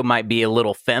this show might be a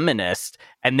little feminist,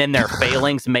 and then their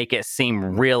failings make it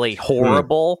seem really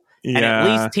horrible. Yeah. And at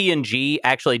least TNG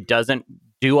actually doesn't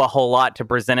do a whole lot to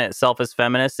present itself as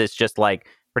feminist. It's just like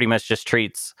pretty much just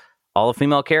treats all the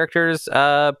female characters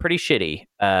pretty shitty.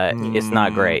 It's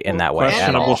not great in that way at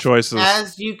all. Questionable choices.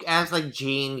 As like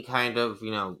Gene kind of,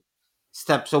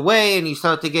 steps away, and you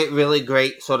start to get really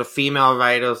great sort of female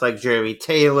writers like Jerry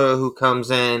Taylor, who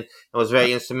comes in and was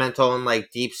very instrumental in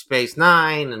like Deep Space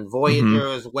Nine and Voyager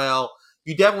as well.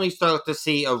 You definitely start to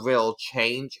see a real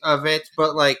change of it,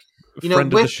 but like,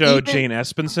 friend of the show, Jane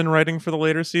Espenson, writing for the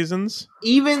later seasons.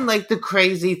 Even like the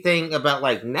crazy thing about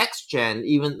like Next Gen,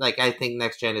 even like I think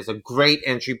Next Gen is a great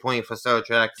entry point for Star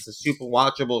Trek. It's a super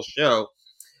watchable show,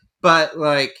 but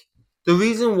like the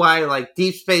reason why like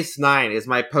Deep Space Nine is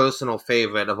my personal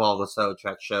favorite of all the Star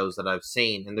Trek shows that I've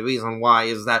seen, and the reason why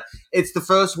is that it's the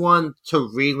first one to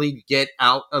really get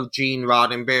out of Gene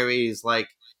Roddenberry's like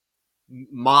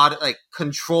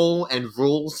control and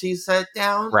rules he set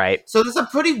down. Right. So there's some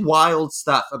pretty wild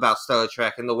stuff about Star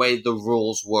Trek and the way the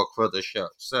rules work for the show.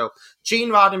 So Gene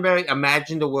Roddenberry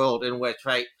imagined a world in which,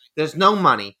 right, there's no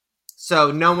money,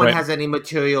 so no one has any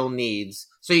material needs,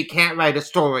 so you can't write a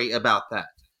story about that.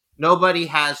 Nobody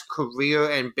has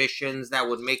career ambitions that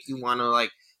would make you want to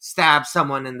like stab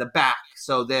someone in the back.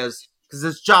 So because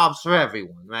there's jobs for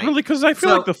everyone, right? Really, because I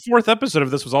feel like the fourth episode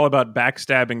of this was all about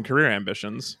backstabbing career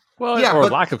ambitions. Well, yeah, or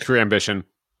lack of career ambition.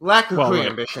 Lack of career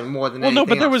ambition more than anything. Well, no,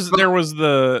 but else. there was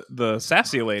the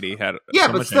sassy lady had so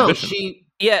much still ambition.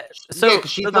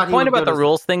 The point about the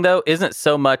rules thing, though, isn't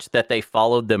so much that they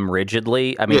followed them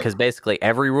rigidly. I mean, because basically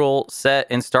every rule set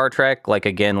in Star Trek, like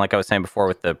again, like I was saying before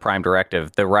with the Prime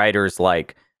Directive, the writers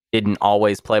like didn't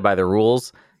always play by the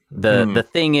rules. The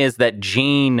thing is that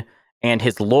Gene and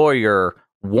his lawyer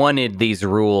wanted these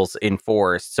rules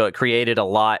enforced, so it created a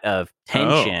lot of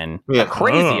tension, a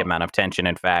crazy amount of tension,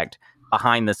 in fact,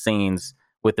 behind the scenes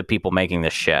with the people making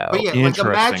this show. But yeah, like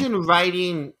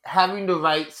imagine having to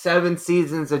write 7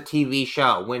 seasons of TV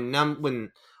show when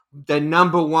the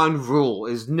number one rule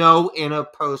is no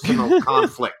interpersonal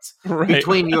conflict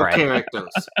between your characters,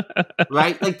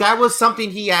 right? Like that was something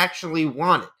he actually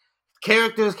wanted.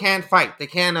 Characters can't fight, they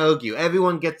can't argue,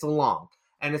 everyone gets along,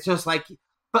 and it's just like,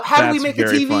 but how do we make a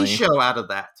TV show out of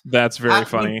that? That's very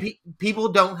funny. People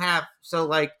don't have so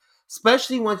like.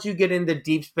 Especially once you get into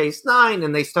Deep Space Nine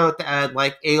and they start to add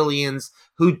like aliens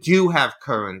who do have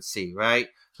currency, right?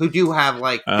 Who do have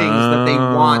like things that they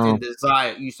want and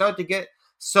desire. You start to get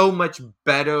so much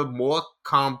better, more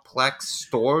complex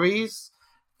stories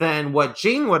than what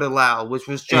Gene would allow, which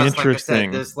was just like I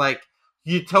said, this like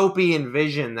utopian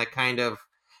vision that kind of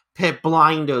put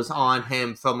blinders on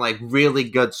him from like really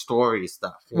good story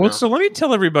stuff. You know? So let me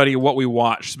tell everybody what we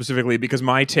watched specifically, because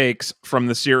my takes from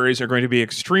the series are going to be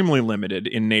extremely limited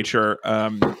in nature.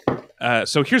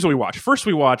 So here's what we watched. First,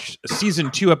 we watched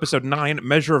season 2, episode 9,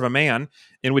 Measure of a Man,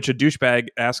 in which a douchebag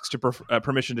asks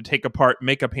permission to take apart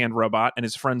Makeup Hand Robot, and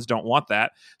his friends don't want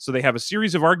that. So they have a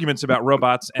series of arguments about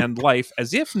robots and life,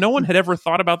 as if no one had ever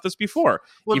thought about this before.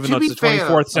 Even though it's the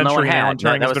 24th century, and Alan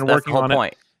Turing has been working on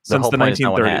it since the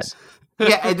 1930s.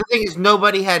 Yeah, and the thing is,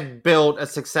 nobody had built a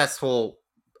successful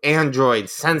Android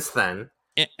since then.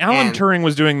 Alan Turing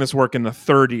was doing this work in the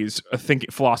 30s,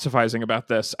 philosophizing about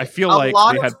this. I feel like a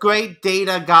lot of great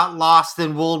data got lost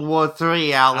in World War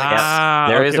III, Alex.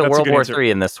 There is a World War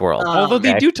III in this world. Although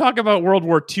they do talk about World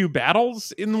War II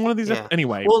battles in one of these.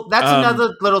 Anyway. Well, that's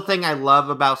another little thing I love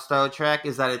about Star Trek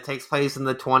is that it takes place in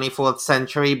the 24th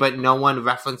century, but no one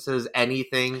references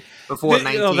anything before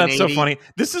 1980. Oh, that's so funny.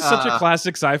 This is such a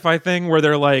classic sci-fi thing where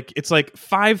they're like, it's like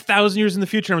 5,000 years in the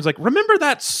future. And I was like, remember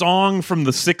that song from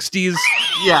the 60s?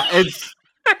 Yeah,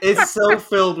 it's so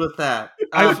filled with that.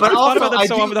 I've thought about that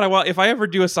so often that if I ever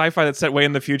do a sci-fi that's set way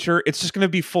in the future, it's just going to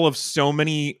be full of so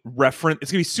many reference.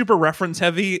 It's going to be super reference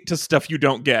heavy to stuff you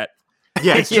don't get.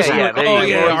 Yeah, it's just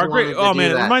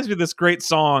it reminds me of this great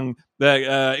song that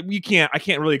I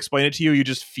can't really explain it to you. You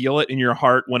just feel it in your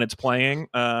heart when it's playing.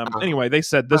 Anyway, they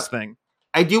said this thing.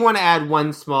 I do want to add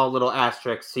one small little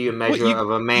asterisk to your Measure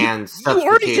of a Man's substitute. You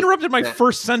already interrupted my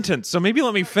first sentence, so maybe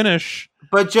let me finish.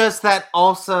 But just that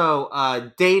also,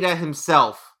 Data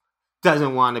himself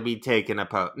doesn't want to be taken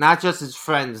apart. Not just his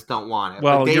friends don't want it.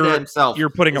 Well, but Data himself you're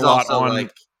putting a lot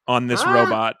on this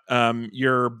robot.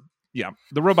 The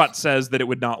robot says that it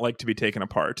would not like to be taken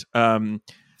apart.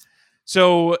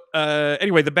 So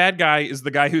anyway, the bad guy is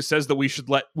the guy who says that we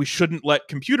shouldn't let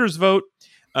computers vote.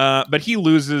 But he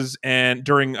loses, and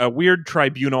during a weird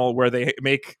tribunal where they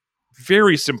make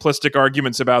very simplistic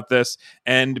arguments about this.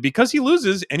 And because he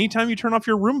loses, anytime you turn off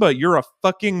your Roomba, you're a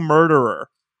fucking murderer.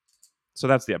 So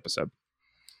that's the episode.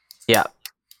 Yeah.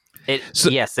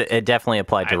 Yes, it definitely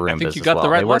applied to Roombas. I think you got the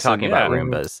right They were lesson, talking about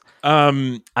Roombas.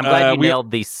 I'm glad you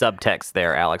nailed the subtext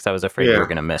there, Alex. I was afraid you were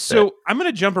going to miss it. So I'm going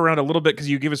to jump around a little bit because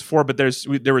you gave us 4, but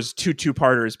there was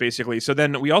two-parters basically. So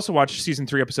then we also watched season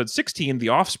 3, episode 16, The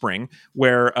Offspring,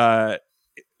 where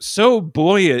so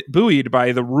buoyed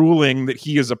by the ruling that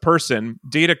he is a person,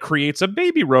 Data creates a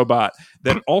baby robot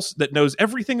that knows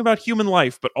everything about human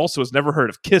life, but also has never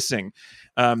heard of kissing.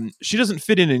 She doesn't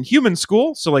fit in human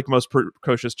school, so like most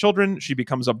precocious children, she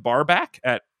becomes a barback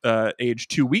at age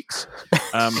 2 weeks.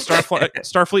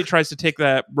 Starfleet tries to take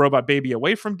that robot baby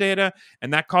away from Data,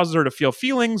 and that causes her to feel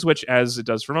feelings, which, as it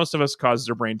does for most of us, causes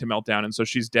her brain to melt down, and so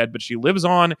she's dead, but she lives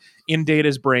on in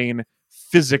Data's brain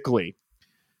physically.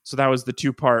 So that was the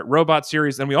 2-part robot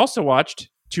series. Then we also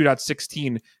watched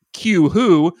 2.16 Q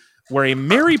Who, where a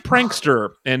merry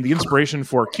prankster and the inspiration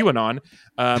for QAnon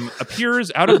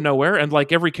appears out of nowhere, and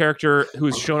like every character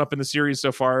who's shown up in the series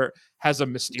so far, has a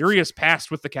mysterious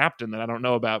past with the captain that I don't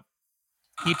know about.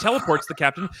 He teleports the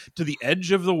captain to the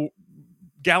edge of the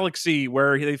galaxy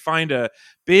where they find a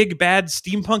big bad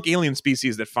steampunk alien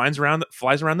species that flies around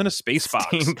in a space box.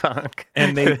 Steampunk.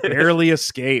 And they barely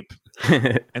escape.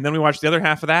 And then we watched the other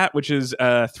half of that, which is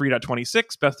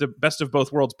 3.26, Best of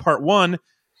Both Worlds Part 1,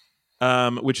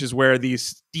 which is where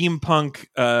these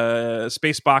steampunk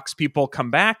space box people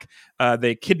come back.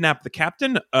 They kidnap the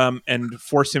captain and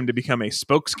force him to become a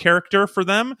spokes character for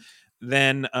them.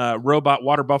 Then robot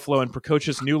water buffalo and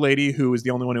precocious new lady, who is the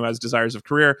only one who has desires of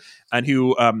career and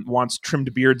who wants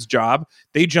trimmed beard's job.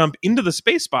 They jump into the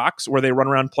space box where they run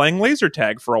around playing laser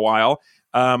tag for a while,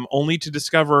 only to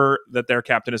discover that their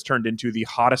captain has turned into the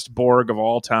hottest Borg of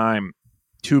all time.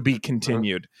 To be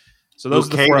continued. So those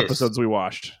are the 4 episodes we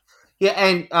watched. Yeah,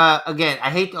 and again, I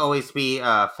hate to always be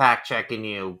fact checking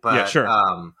you, but yeah,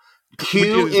 sure.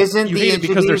 Q isn't you the hate it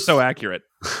because they're so accurate.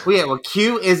 Well,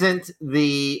 Q isn't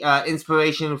the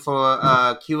inspiration for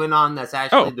QAnon. That's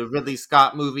actually the Ridley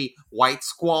Scott movie White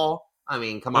Squall. I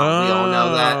mean, come on, we all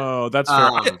know that. Oh, that's fair.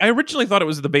 I originally thought it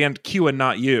was the band Q and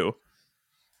Not You,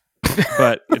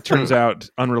 but it turns out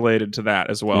unrelated to that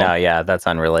as well. No, yeah, that's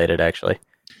unrelated actually.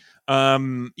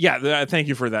 Thank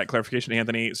you for that clarification,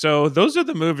 Anthony. So those are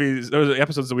those are the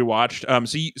episodes that we watched.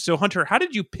 So Hunter, how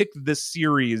did you pick this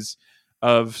series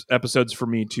of episodes for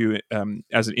me to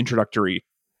as an introductory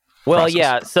process?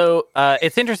 Yeah, so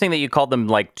it's interesting that you called them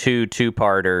like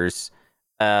two-parters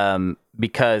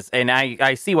because, and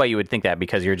I see why you would think that,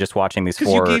 because you're just watching these 4.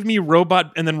 Because you gave me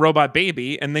Robot and then Robot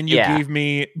Baby, and then you gave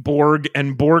me Borg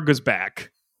and Borg is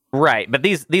back. Right, but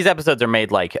these episodes are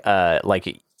made like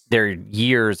they're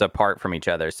years apart from each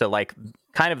other. So like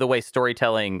kind of the way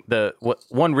storytelling,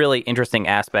 one really interesting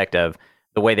aspect of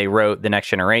the way they wrote The Next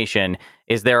Generation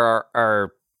is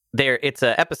it's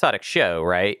an episodic show,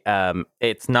 right?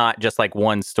 It's not just like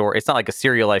one story. It's not like a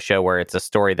serialized show where it's a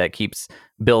story that keeps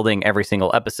building every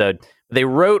single episode. They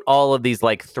wrote all of these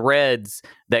like threads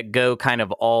that go kind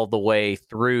of all the way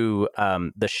through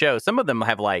the show. Some of them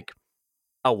have like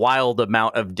a wild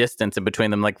amount of distance in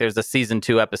between them. Like there's a season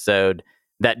 2 episode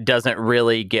that doesn't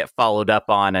really get followed up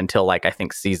on until like I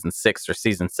think season 6 or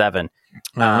season 7.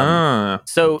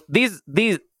 So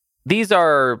these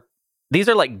are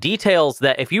like details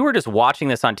that if you were just watching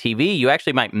this on TV, you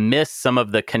actually might miss some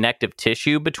of the connective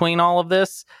tissue between all of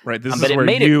this. Right. This is where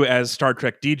you as Star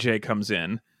Trek DJ comes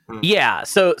in. Yeah.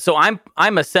 So I'm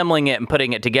assembling it and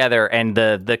putting it together, and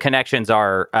the connections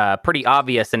are pretty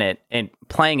obvious in it. And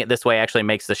playing it this way actually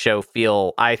makes the show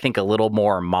feel, I think, a little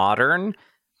more modern.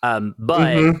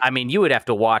 But I mean, you would have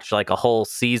to watch like a whole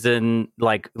season,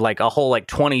 like a whole like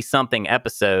 20 something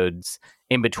episodes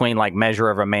in between like Measure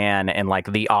of a Man and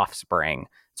like The Offspring.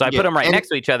 So I put them right next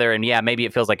to each other, and maybe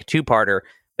it feels like a 2-parter,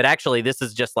 but actually this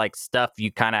is just like stuff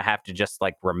you kind of have to just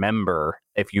like remember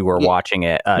if you were watching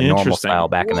it normal style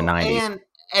back in the 90s. And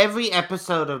every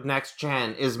episode of Next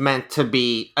Gen is meant to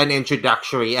be an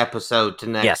introductory episode to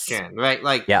Next Gen, right?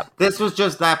 Like, this was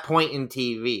just that point in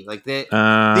TV. Like, these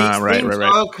things are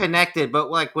all connected,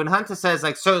 but like when Hunter says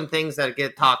like certain things that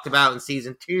get talked about in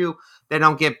season 2, they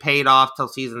don't get paid off till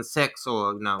season 6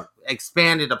 or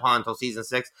expanded upon till season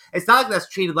 6. It's not like that's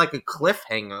treated like a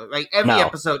cliffhanger. Like every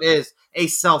episode is a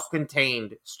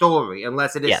self-contained story,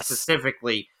 unless it is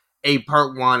specifically a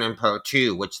part 1 and part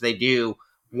 2, which they do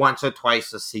once or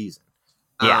twice a season.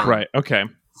 Right. Okay.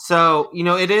 So,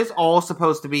 it is all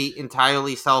supposed to be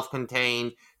entirely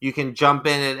self-contained. You can jump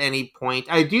in at any point.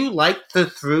 I do like the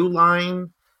through line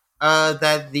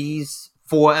that these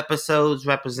 4 episodes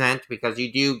represent, because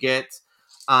you do get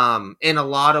In a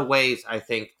lot of ways, I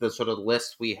think the sort of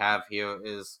list we have here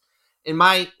is, in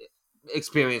my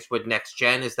experience with Next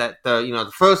Gen, is that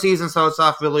the first season starts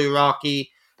off really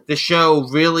rocky. The show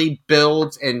really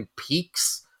builds and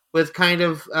peaks with kind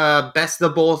of Best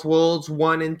of Both Worlds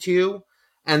 1 and 2,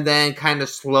 and then kind of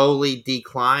slowly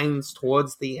declines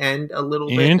towards the end a little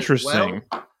bit. Interesting.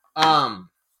 As well.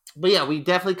 But yeah, we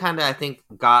definitely kind of, I think,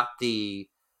 got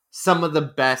some of the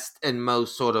best and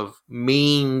most sort of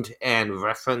memed and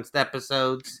referenced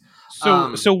episodes.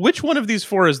 So which one of these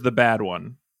 4 is the bad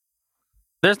one?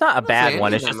 There's not a bad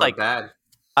one. It's just like bad.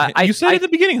 You said at the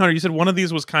beginning, Hunter. You said one of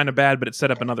these was kind of bad, but it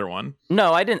set up another one.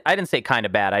 No, I didn't say kind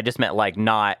of bad. I just meant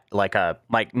not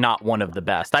one of the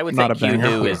best. I would say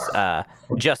Q2 is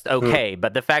just okay,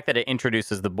 but the fact that it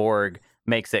introduces the Borg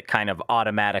makes it kind of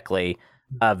automatically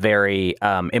a very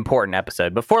important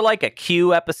episode. But for like a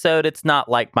Q episode, it's not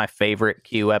like my favorite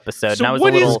Q episode. So and I was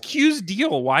what is Q's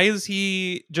deal? Why is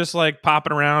he just like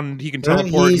popping around? He can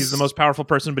teleport. He's the most powerful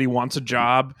person, but he wants a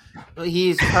job.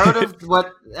 He's part of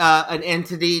what an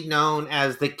entity known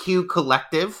as the Q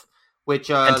Collective, which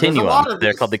Continuum.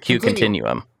 They're called the Q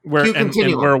Continuum.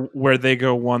 Where they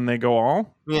go one, they go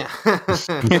all. Yeah.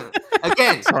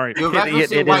 Again, sorry. You're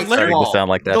it is starting to sound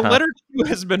like that. The letter Q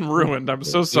has been ruined. I'm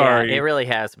so sorry. Yeah, it really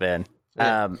has been.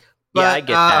 Yeah. I get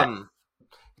that.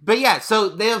 But yeah, so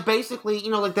they're basically,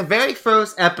 like the very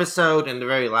first episode and the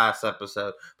very last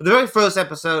episode. But the very first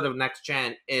episode of Next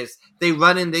Gen is they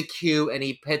run into Q and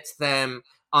he pits them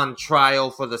on trial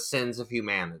for the sins of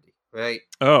humanity, right?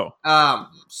 Oh.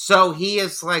 So he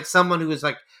is like someone who is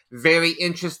like very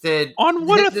interested. On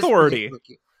what authority?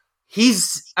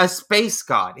 He's a space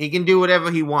god. He can do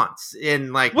whatever he wants.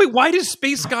 Wait, why does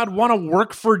Space God want to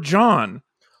work for John?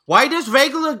 Why does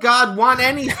regular God want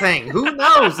anything? Who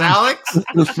knows, Alex?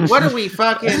 What are we,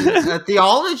 fucking a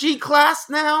theology class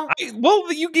now?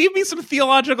 You gave me some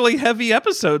theologically heavy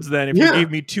episodes then. If you gave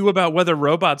me 2 about whether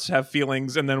robots have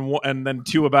feelings and then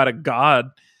 2 about a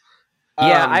god.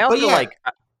 Yeah, I also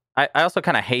I also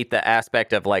kind of hate the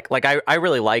aspect of I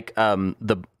really like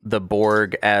the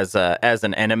Borg as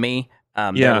an enemy.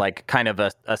 They're like kind of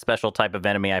a special type of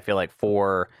enemy, I feel like,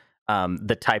 for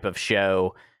the type of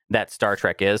show that Star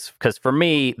Trek is. Because for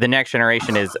me, The Next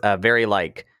Generation is a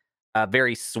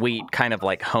very sweet kind of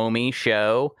like homey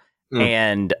show.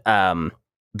 And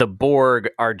the Borg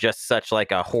are just such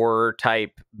like a horror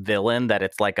type villain that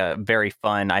it's like a very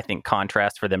fun, I think,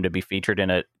 contrast for them to be featured in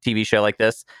a TV show like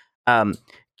this.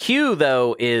 Q,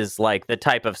 though, is like the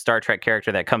type of Star Trek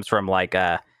character that comes from like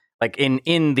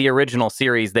in the original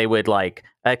series, they would like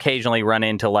occasionally run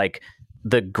into like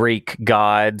the Greek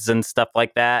gods and stuff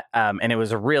like that. And it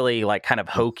was a really like kind of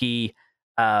hokey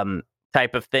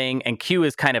type of thing. And Q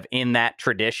is kind of in that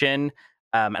tradition.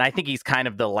 And I think he's kind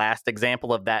of the last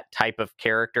example of that type of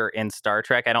character in Star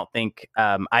Trek. I don't think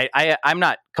I'm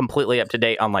not completely up to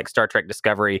date on like Star Trek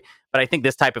Discovery, but I think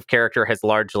this type of character has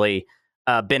largely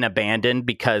been abandoned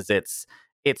because it's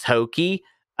hokey.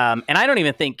 And I don't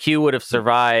even think Q would have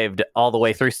survived all the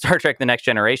way through Star Trek The Next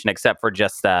Generation, except for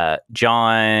just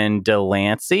John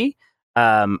Delancey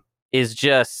is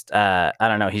just, I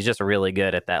don't know, he's just really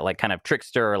good at that, like kind of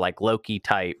trickster, like Loki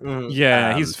type.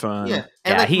 Yeah, he's fun. Yeah,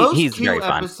 and he's Q very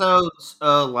fun. Episodes,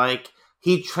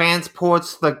 he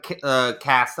transports the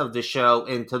cast of the show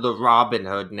into the Robin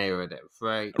Hood narrative,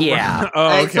 right? Yeah.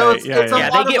 Oh, okay. So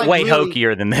they get way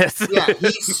hokier than this. Yeah,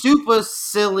 he's super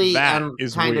silly and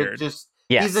kind weird. of just...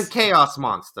 Yes. He's a chaos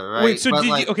monster, right? Wait, so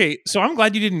so I'm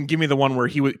glad you didn't give me the one where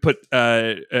he would put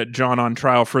John on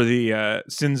trial for the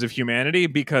sins of humanity,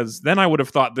 because then I would have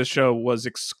thought this show was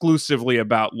exclusively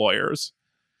about lawyers.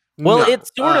 Well, it's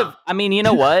sort of, I mean, you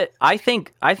know what? I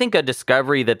think a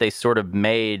discovery that they sort of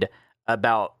made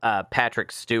about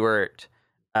Patrick Stewart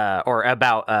or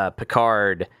about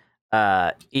Picard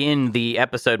in the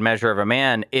episode Measure of a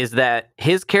Man is that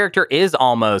his character is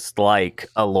almost like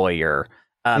a lawyer.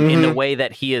 In the way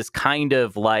that he is kind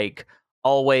of like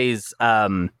always,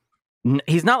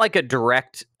 he's not like a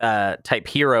direct type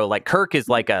hero. Like Kirk is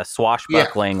like a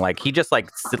swashbuckling, like he just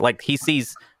like he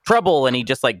sees trouble and he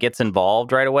just like gets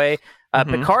involved right away.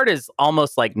 Picard is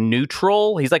almost like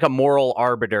neutral. He's like a moral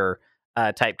arbiter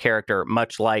type character,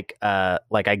 much like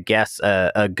I guess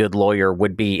a good lawyer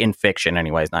would be in fiction,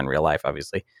 anyways, not in real life,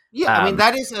 obviously. Yeah, I mean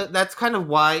that's kind of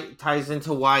why it ties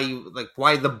into why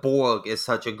the Borg is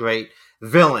such a great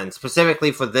villain,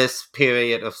 specifically for this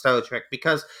period of Star Trek,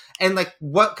 because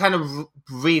what kind of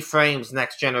reframes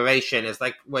Next Generation is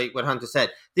like what Hunter said.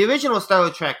 The original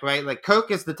Star Trek, right? Like Kirk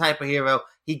is the type of hero.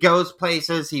 He goes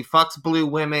places, he fucks blue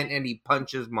women, and he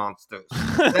punches monsters.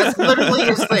 That's literally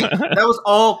his thing. That was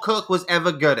all Kirk was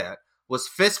ever good at. was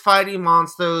fist fighting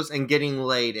monsters and getting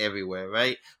laid everywhere,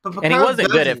 right? And he wasn't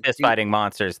good at fist fighting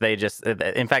monsters. They just,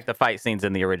 in fact, the fight scenes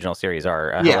in the original series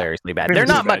are hilariously bad. They're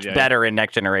not much better in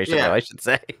Next Generation, though, I should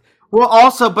say. Well,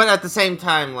 also, but at the same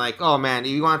time, like, oh man,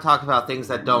 you want to talk about things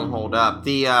that don't hold up.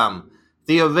 The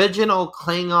original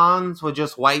Klingons were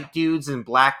just white dudes in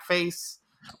blackface,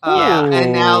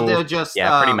 and now they're just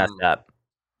pretty messed up.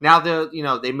 Now they're,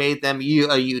 they made them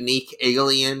a unique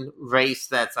alien race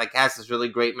that's like has this really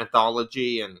great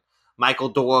mythology, and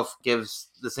Michael Dorff gives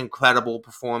this incredible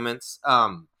performance.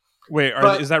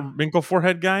 Is that wrinkle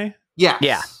forehead guy?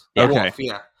 Yeah. Okay. Worf,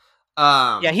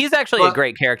 he's actually a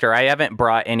great character. I haven't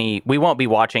brought any. We won't be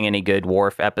watching any good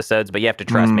Worf episodes, but you have to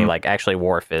trust me. Like, actually,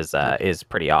 Worf is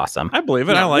pretty awesome. I believe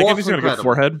it. I like him. He's got a good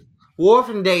forehead. Worf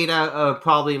and Data are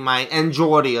probably and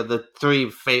Geordi are the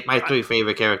my three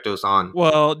favorite characters on.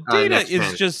 Well, Data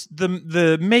is just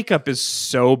the makeup is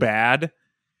so bad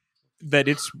that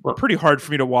it's pretty hard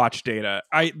for me to watch Data.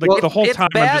 The whole time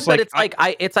bad, I'm just but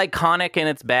it's iconic in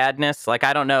its badness. Like,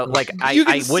 I don't know. Like,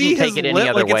 I wouldn't take it any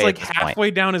other way. It's like halfway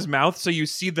down his mouth, so you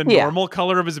see the normal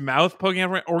color of his mouth poking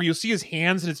out, or you see his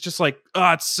hands, and it's just like,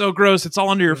 it's so gross. It's all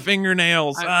under your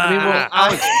fingernails.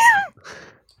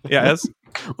 Yes.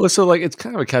 Well, so like it's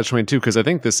kind of a catch-22 because I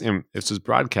think this was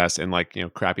broadcast in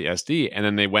crappy SD, and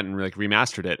then they went and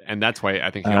remastered it, and that's why I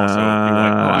think he also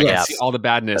I can see all the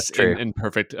badness in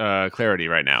perfect clarity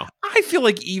right now. I feel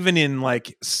like even in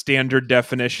like standard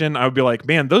definition, I would be like,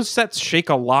 man, those sets shake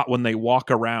a lot when they walk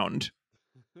around.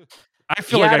 I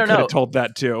feel like I could have told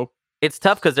that too. It's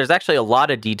tough because there's actually a lot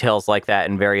of details like that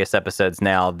in various episodes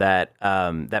now that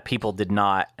that people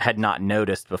had not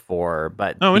noticed before,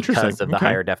 but because of the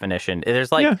higher definition, there's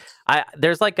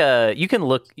you can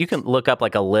look up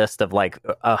like a list of like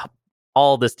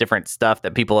all this different stuff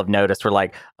that people have noticed. We're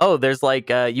like, oh, there's like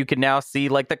you can now see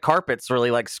like the carpet's really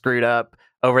like screwed up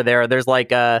over there. There's like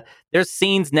there's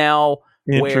scenes now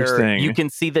where you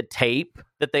can see the tape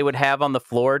that they would have on the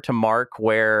floor to mark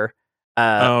where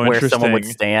someone would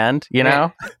stand,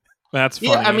 know? That's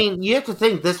funny. Yeah, I mean, you have to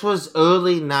think this was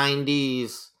early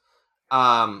 90s,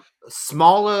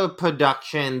 smaller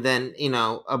production than, even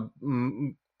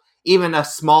a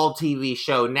small TV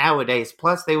show nowadays.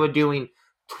 Plus, they were doing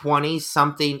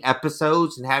 20-something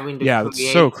episodes and having to create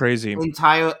it's so crazy.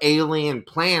 Entire alien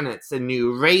planets and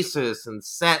new races and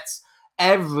sets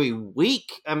every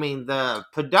week. I mean, the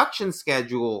production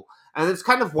schedule, and it's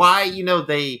kind of why,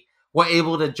 they were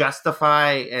able to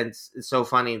justify, and it's so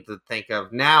funny to think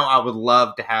of. Now I would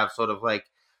love to have sort of like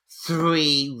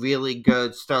 3 really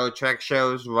good Star Trek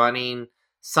shows running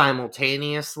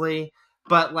simultaneously.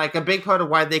 But like a big part of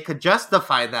why they could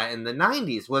justify that in the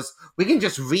 90s was we can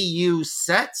just reuse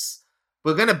sets.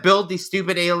 We're going to build these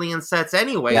stupid alien sets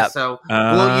anyway. So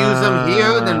we'll use them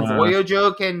here. Then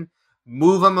Voyager can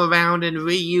move them around and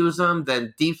reuse them.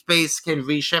 Then Deep Space can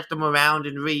reshift them around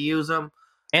and reuse them.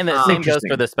 And the same goes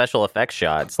for the special effects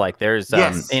shots. Like there's,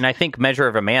 and I think Measure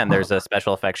of a Man, there's a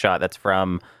special effects shot that's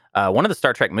from one of the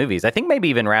Star Trek movies. I think maybe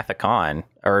even Wrath of Khan,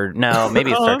 or no,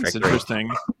 maybe it's Star Trek.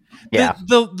 Interesting. Yeah,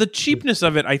 the cheapness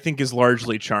of it, I think, is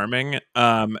largely charming.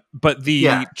 But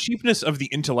the cheapness of the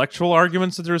intellectual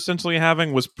arguments that they're essentially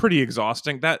having was pretty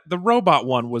exhausting. That the robot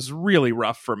one was really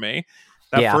rough for me.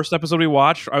 That first episode we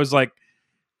watched, I was like,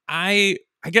 I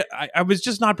was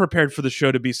just not prepared for the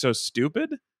show to be so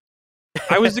stupid.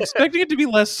 I was expecting it to be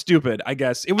less stupid, I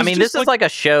guess. It was. I mean, this is like a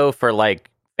show for like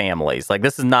families. Like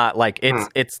this is not like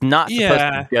it's not supposed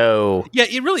to go. Yeah,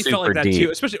 it really felt like that deep.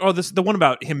 too. Especially the one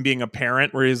about him being a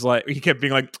parent, where he kept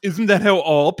being like, "Isn't that how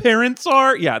all parents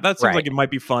are?" Yeah, that seems like it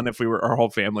might be fun if our whole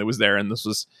family was there, and this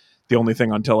was the only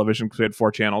thing on television because we had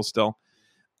 4 channels still.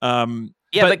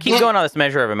 But keep going on this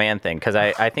Measure of a Man thing because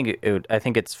I think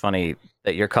it's funny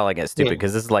that you're calling it stupid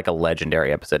because this is like a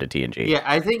legendary episode of TNG. Yeah,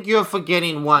 I think you're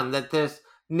forgetting one that this.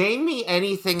 Name me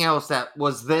anything else that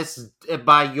was this,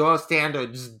 by your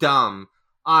standards, dumb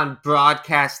on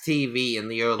broadcast TV in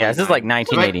the early. Yeah, this is like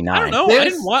 1989. I don't know.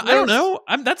 I don't know.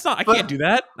 I can't do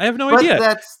that. I have no idea.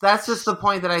 That's just the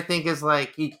point that I think is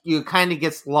like you kind of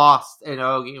gets lost in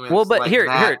arguments. Well, but like here,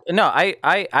 no, that.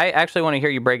 I actually want to hear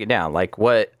you break it down. Like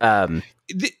what?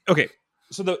 Okay.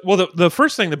 So the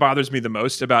first thing that bothers me the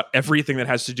most about everything that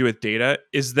has to do with Data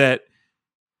is that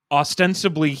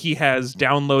ostensibly he has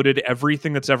downloaded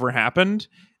everything that's ever happened,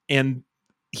 and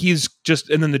then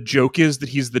the joke is that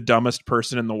he's the dumbest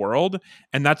person in the world,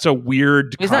 and that's a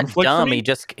weird conflict. He's not dumb. For me.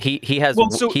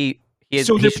 He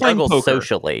struggles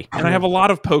socially. And I have a lot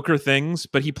of poker things,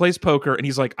 but he plays poker, and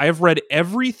he's like, I've read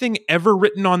everything ever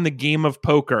written on the game of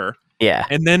poker. Yeah.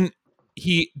 And then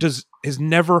has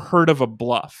never heard of a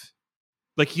bluff.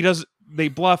 Like he does. they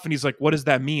bluff, and he's like, "What does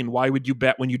that mean? Why would you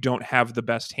bet when you don't have the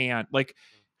best hand?" Like,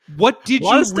 what did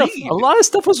you read? A lot of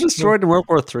stuff was destroyed in World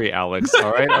War III, Alex.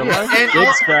 All right,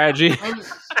 good strategy.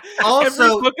 Also,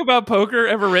 every book about poker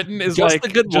ever written is just like the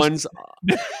good ones.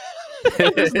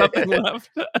 There's nothing left.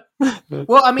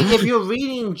 Well, I mean, if you're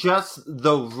reading just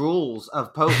the rules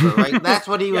of poker, right? That's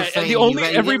what he was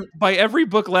saying. By every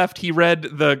book left, he read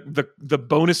the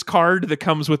bonus card that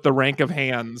comes with the rank of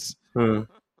hands.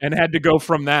 And had to go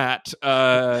from that.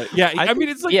 I mean,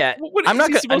 it's like, I'm not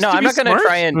going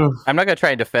to try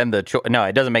and defend the choice. No,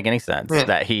 it doesn't make any sense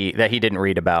that he didn't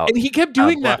read about. And he kept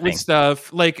doing that with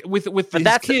stuff like with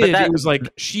his kid. It was like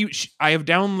I have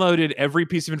downloaded every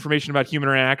piece of information about human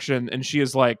interaction, and she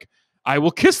is like, I will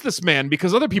kiss this man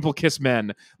because other people kiss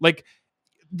men. Like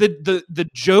the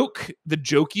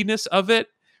jokiness of it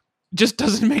just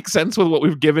doesn't make sense with what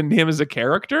we've given him as a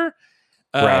character.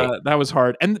 Right. That was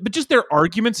hard. But just their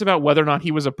arguments about whether or not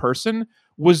he was a person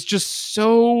was just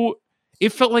so, it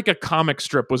felt like a comic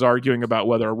strip was arguing about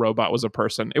whether a robot was a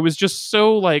person. It was just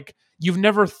so like, you've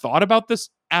never thought about this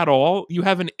at all. You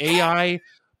have an AI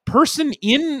person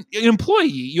in employee.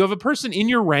 You have a person in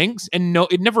your ranks, and no,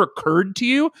 it never occurred to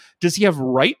you. Does he have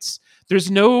rights? There's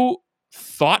no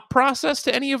thought process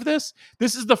to any of this.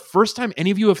 This is the first time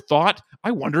any of you have thought,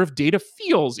 I wonder if Data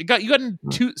feels. You got in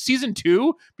season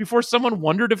 2 before someone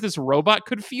wondered if this robot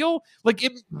could feel. Like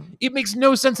it makes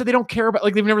no sense that they don't care about,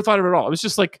 like they've never thought of it at all. It was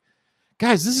just like,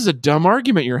 guys, this is a dumb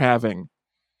argument you're having.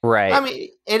 Right. I mean,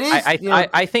 it is.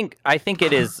 I think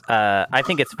it is. I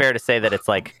think it's fair to say that it's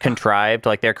like contrived.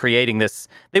 Like they're creating this.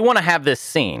 They want to have this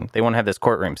scene. They want to have this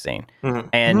courtroom scene,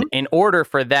 and in order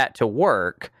for that to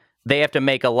work, they have to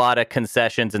make a lot of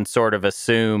concessions and sort of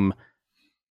assume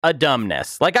a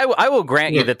dumbness. Like I will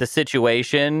grant you that the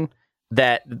situation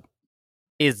that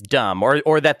is dumb,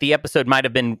 or that the episode might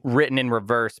have been written in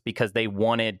reverse because they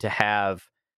wanted to have.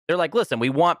 They're like, listen, we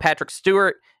want Patrick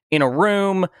Stewart in a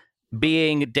room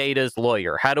being Data's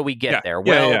lawyer. How do we get there?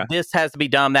 Well, this has to be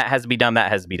dumb. That has to be dumb.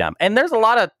 That has to be dumb. And there's a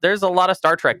lot of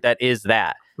Star Trek that is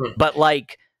that. But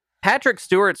like Patrick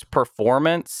Stewart's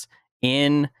performance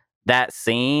in that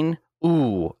scene,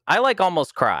 I like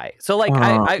almost cry. So like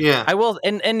I will,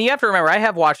 and you have to remember, I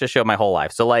have watched the show my whole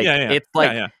life. So like it's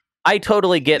like I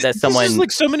totally get that someone. This is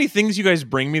like so many things you guys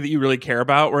bring me that you really care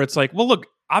about. Where it's like, well, look,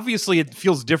 obviously it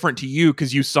feels different to you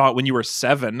because you saw it when you were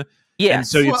 7. Yeah, and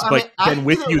so it's been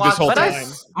with you this whole time.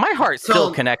 My heart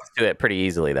still connects to it pretty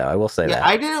easily, though. I will say that.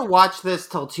 I didn't watch this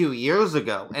till 2 years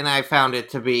ago, and I found it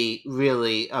to be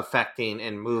really affecting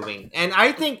and moving. And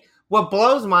I think what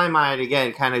blows my mind,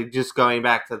 again, kind of just going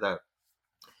back to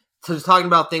talking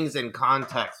about things in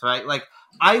context, right? Like,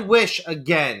 I wish,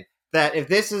 again, that if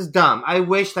this is dumb, I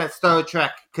wish that Star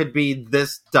Trek could be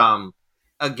this dumb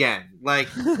again. Like,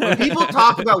 when people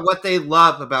talk about what they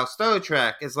love about Star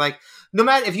Trek, it's like, no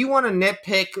matter if you want to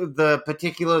nitpick the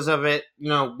particulars of it,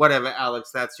 whatever, Alex,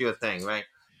 that's your thing, right?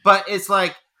 But it's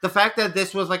like the fact that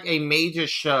this was like a major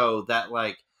show that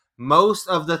like most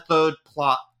of the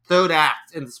third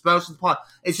act and the special plot,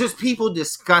 it's just people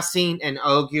discussing and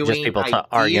arguing. Just people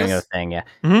arguing a thing, yeah.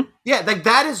 Mm-hmm. Yeah, like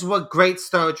that is what great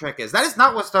Star Trek is. That is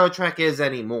not what Star Trek is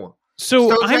anymore.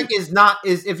 So Star Trek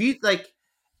is if you like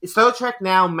Star Trek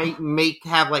now may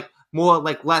have like more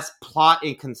like less plot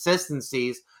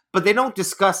inconsistencies. But they don't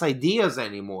discuss ideas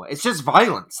anymore. It's just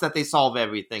violence that they solve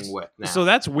everything with now. So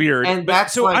that's weird. And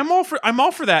that's so like, I'm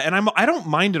all for that, and I don't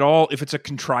mind at all if it's a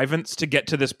contrivance to get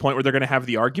to this point where they're going to have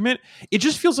the argument. It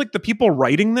just feels like the people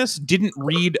writing this didn't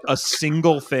read a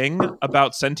single thing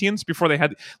about sentience before they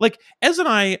had. Like Ez and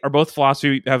I are both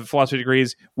have philosophy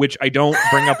degrees, which I don't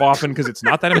bring up often because it's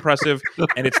not that impressive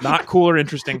and it's not cool or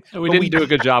interesting. We didn't do a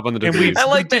good job on the degrees. I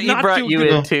like that you brought you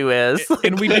in too, Ez.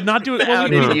 And we did not do it. Well,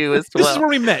 you as well. This is where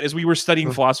we met. As we were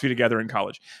studying philosophy together in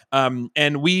college,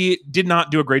 and we did not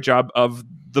do a great job of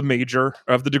the major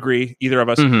of the degree, either of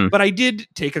us. Mm-hmm. But I did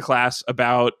take a class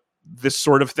about this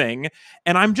sort of thing,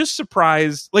 and I'm just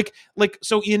surprised. Like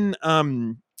so in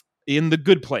The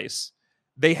Good Place,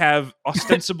 they have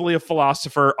ostensibly a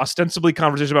philosopher, ostensibly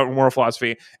conversation about moral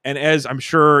philosophy, and as I'm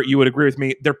sure you would agree with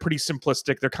me, they're pretty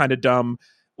simplistic. They're kind of dumb.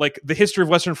 Like the history of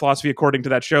Western philosophy, according to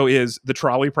that show, is the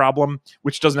trolley problem,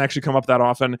 which doesn't actually come up that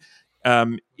often.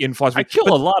 In philosophy, I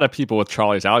kill a lot of people with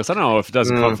trolleys, Alex. I don't know if it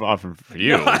doesn't come often for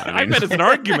you. No, I meant it's an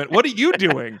argument. What are you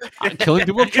doing? I'm killing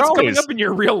people with trolleys. It's coming up in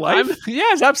your real life.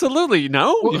 Yes, absolutely.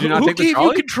 No, well, you do not who take the gave trolley?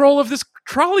 you control of this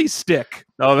trolley stick?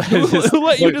 Oh, who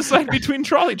let you decide between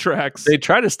trolley tracks? They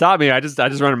try to stop me. I just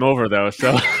run them over though.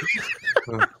 So.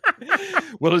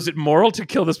 Well, is it moral to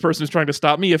kill this person who's trying to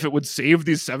stop me if it would save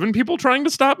these 7 people trying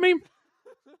to stop me?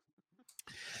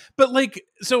 but like,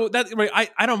 so that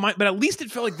I don't mind, but at least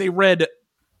it felt like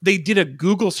they did a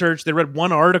Google search, they read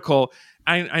one article.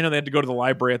 I know they had to go to the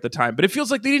library at the time, but it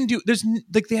feels like they didn't do. There's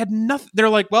like they had nothing. They're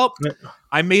like, well,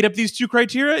 I made up these 2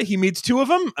 criteria. He meets 2 of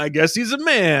them. I guess he's a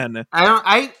man.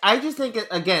 I just think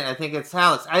I think it's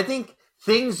Alex. I think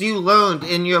things you learned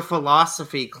in your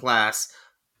philosophy class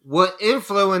were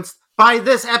influenced by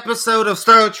this episode of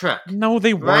Star Trek. No,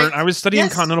 they weren't. Right? I was studying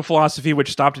continental philosophy,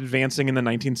 which stopped advancing in the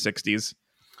 1960s.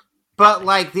 But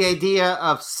like the idea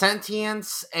of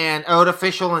sentience and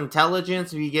artificial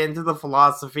intelligence, if you get into the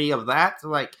philosophy of that,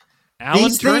 like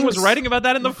Alan Turing was writing about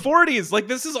that in the 40s. Like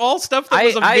this is all stuff that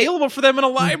was available for them in a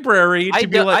library.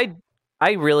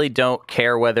 I really don't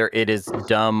care whether it is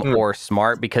dumb or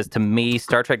smart, because to me,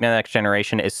 Star Trek: The Next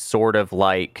Generation is sort of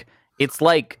like, it's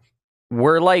like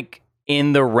we're like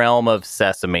in the realm of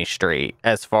Sesame Street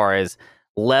as far as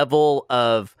level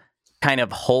of kind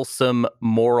of wholesome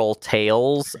moral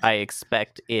tales. I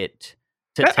expect it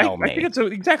to tell me. I think it's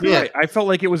exactly right. I felt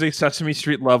like it was a Sesame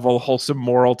Street level wholesome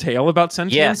moral tale about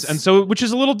sentience, and so which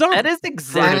is a little dumb. That is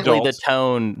exactly the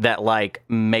tone that like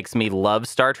makes me love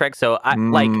Star Trek. So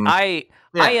I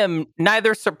am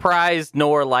neither surprised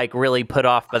nor like really put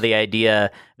off by the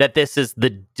idea that this is the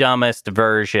dumbest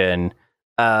version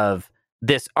of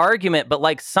this argument. But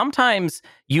like sometimes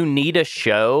you need a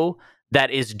show that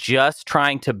is just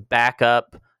trying to back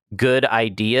up good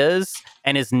ideas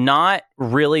and is not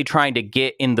really trying to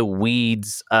get in the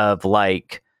weeds of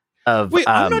like Wait,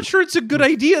 I'm not sure it's a good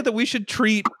idea that we should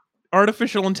treat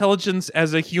artificial intelligence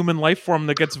as a human life form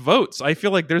that gets votes. I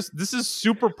feel like this is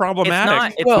super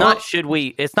problematic. Should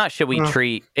we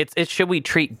treat should we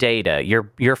treat data,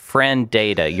 your friend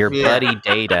data, your buddy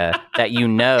data that you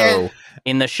know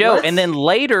in the show. And then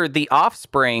later the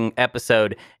Offspring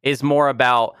episode is more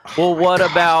about, well, what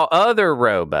about other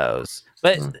robos?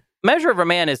 But Measure of a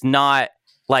Man is not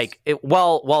like it,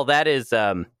 well that is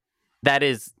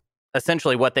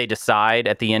essentially what they decide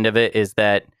at the end of it, is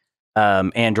that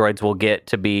androids will get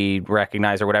to be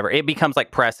recognized or whatever. It becomes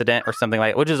like precedent or something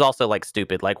like, which is also like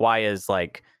stupid. Like, why is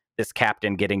like this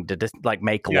captain getting to like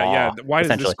make law? Yeah. Why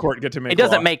does this court get to make law? It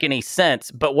doesn't make any sense.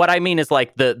 But what I mean is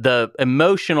like the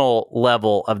emotional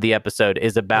level of the episode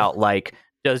is about like,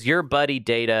 does your buddy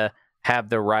Data have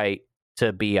the right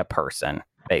to be a person?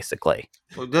 Basically,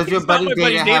 well, does your buddy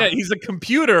Data? He's a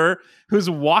computer who's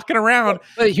walking around.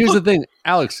 But here's the thing,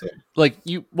 Alex. Like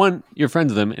you're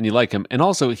friends with him and you like him, and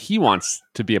also he wants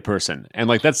to be a person, and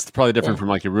like that's probably different from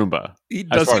like your Roomba.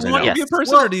 Does he want to be a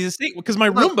person, or does he say? Because my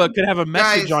Roomba could have a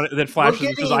message on it that flashes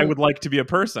and says, "I would like to be a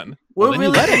person." We're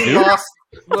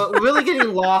really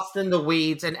getting lost in the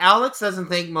weeds, and Alex doesn't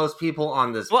think most people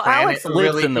on this planet Alex lives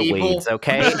really in the people. weeds,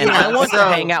 okay? And I want to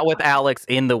hang out with Alex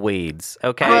in the weeds,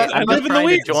 okay? I live in the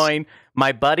weeds. To join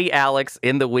my buddy Alex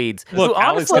in the weeds. Look, who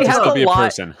honestly Alex has be a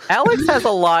person. Alex has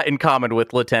a lot in common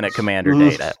with Lieutenant Commander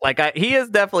Data. Like he is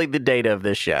definitely the Data of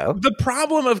this show. The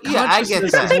problem of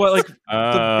consciousness is what like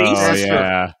the basis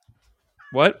of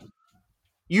what?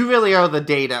 You really are the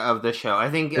Data of the show. I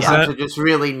think Hunter just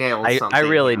really nailed something. I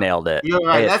really nailed it. You're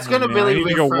right. That's going to really I need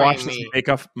to go wash this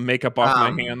makeup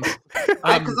off my hands.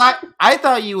 Because I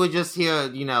thought you were just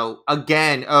here,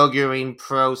 again arguing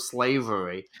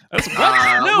pro-slavery.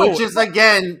 Which is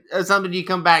again something you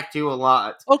come back to a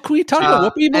lot. Oh, can we talk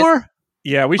about Whoopi more?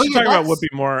 Yeah, we should talk about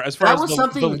Whoopi more. As far as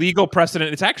the legal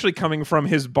precedent, it's actually coming from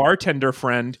his bartender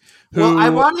friend. Who...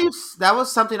 Well, that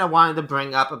was something I wanted to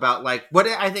bring up about like what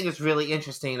I think is really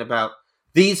interesting about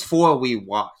these 4 we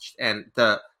watched and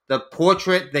the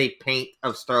portrait they paint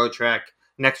of Star Trek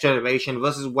Next Generation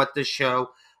versus what the show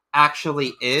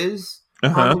actually is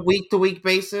on a week-to-week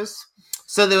basis.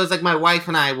 So there was like my wife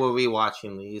and I were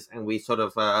rewatching these, and we sort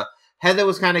of Heather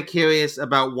was kind of curious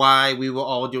about why we were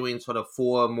all doing sort of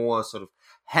 4 more sort of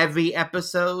heavy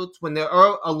episodes when there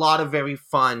are a lot of very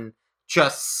fun,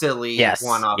 just silly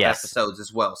one-off episodes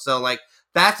as well. So like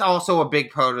that's also a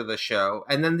big part of the show.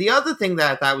 And then the other thing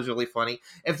that I thought was really funny,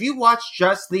 if you watch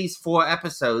just these 4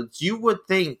 episodes, you would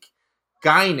think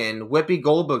Guinan, Whoopi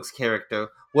Goldberg's character,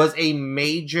 was a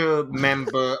major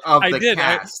member of the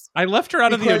cast. I left her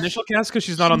out of the initial cast because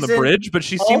she's not on the bridge, but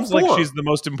she seems like she's the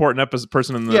most important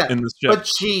person in this ship. But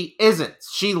she isn't.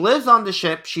 She lives on the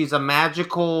ship. She's a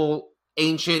magical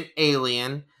ancient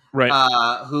alien. Right.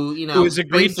 Who has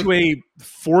agreed to a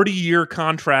 40-year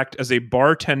contract as a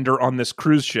bartender on this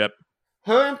cruise ship.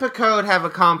 Her and Picard have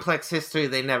a complex history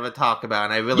they never talk about,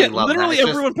 and I really love that. Literally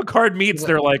everyone Picard meets,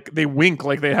 they wink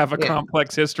like they have a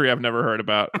complex history I've never heard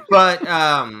about. But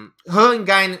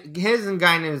his and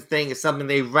Guinan's thing is something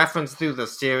they reference through the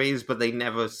series, but they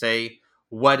never say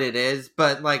what it is.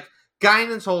 But like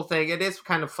Guinan's whole thing, it is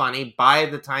kind of funny. By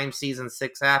the time season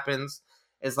 6 happens,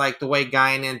 is like the way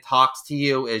Guinan talks to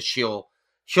you is she'll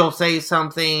say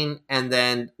something and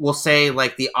then will say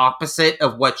like the opposite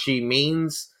of what she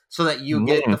means so that you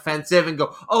get defensive and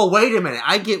go, oh, wait a minute,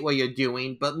 I get what you're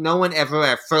doing, but no one ever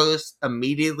at first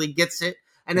immediately gets it.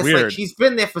 And it's like, she's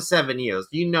been there for 7 years.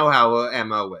 You know how her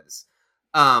MO is.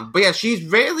 But yeah, she's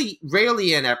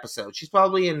rarely in episodes. She's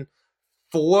probably in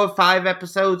 4 or 5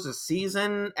 episodes a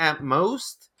season at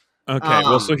most. Okay,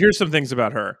 well, so here's some things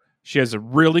about her. She has a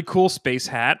really cool space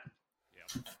hat.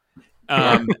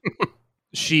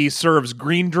 She serves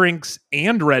green drinks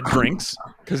and red drinks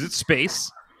because it's space.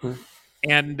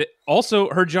 And also,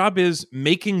 her job is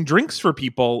making drinks for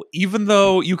people, even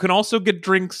though you can also get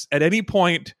drinks at any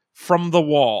point from the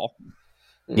wall.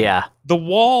 Yeah. The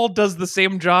wall does the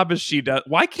same job as she does.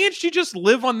 Why can't she just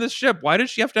live on this ship? Why does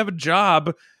she have to have a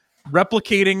job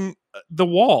replicating the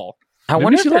wall? I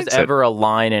wonder if there's ever a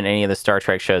line in any of the Star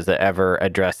Trek shows that ever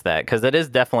address that. Because it is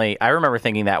definitely, I remember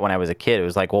thinking that when I was a kid. It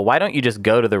was like, well, why don't you just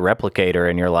go to the replicator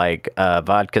and you're like,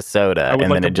 vodka soda?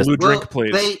 And then it just... drink,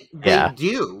 please. They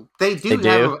do. They do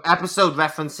have an episode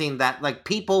referencing that, like,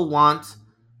 people want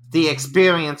the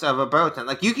experience of a Burton.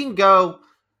 Like, you can go...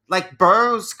 Like,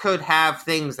 Burroughs could have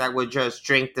things that were just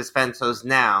drink dispensers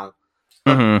now.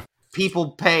 But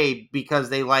people pay because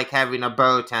they like having a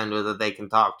bartender that they can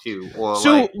talk to or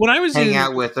when I was hang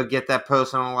out with or get that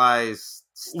personalized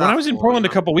stuff. When I was in Portland a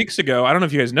couple weeks ago, I don't know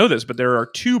if you guys know this, but there are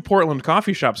 2 Portland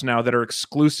coffee shops now that are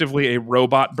exclusively a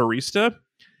robot barista.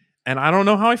 And I don't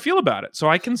know how I feel about it. So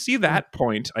I can see that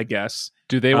point, I guess.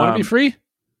 Do they want to be free?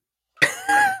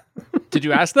 Did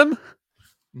you ask them?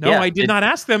 No, I did not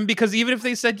ask them because even if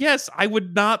they said yes, I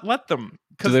would not let them.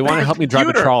 Do they want to help me drive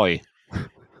a trolley?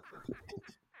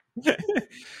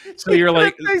 So you're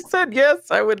like, if they said yes,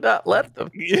 I would not let them.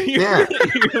 You're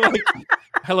like,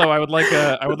 hello, I would like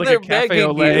a cafe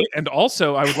au lait, and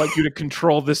also I would like you to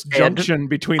control this junction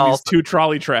between these 2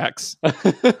 trolley tracks,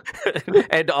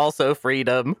 and also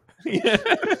freedom.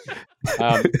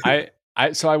 I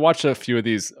watched a few of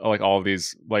these, like all of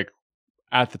these, like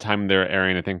at the time they're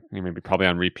airing. I think maybe probably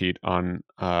on repeat on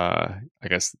I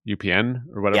guess UPN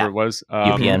or whatever it was.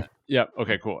 UPN. Yeah.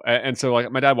 Okay. Cool. And so, like,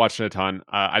 my dad watched it a ton.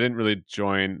 I didn't really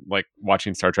join like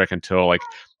watching Star Trek until like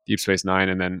Deep Space Nine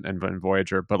and then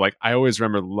Voyager. But like, I always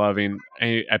remember loving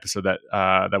any episode that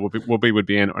Whoopi would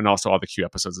be in, and also all the Q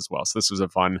episodes as well. So this was a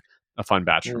fun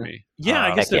batch for me. Yeah,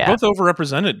 I guess they're both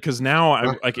overrepresented because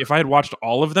now, like, if I had watched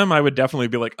all of them, I would definitely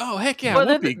be like, oh heck yeah,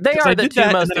 Whoopi. They are the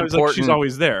 2 most important. Like, she's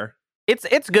always there.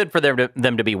 It's good for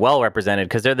them to be well represented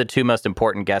because they're the 2 most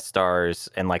important guest stars,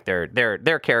 and like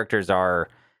their characters are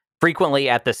frequently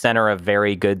at the center of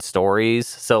very good stories.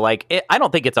 So like, I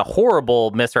don't think it's a horrible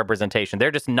misrepresentation.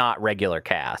 They're just not regular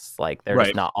casts. Like they're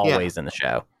just not always in the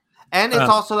show. And it's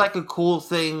also like a cool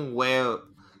thing where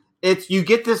you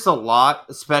get this a lot,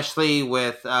 especially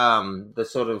with the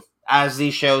sort of, as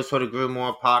these shows sort of grew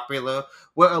more popular,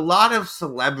 where a lot of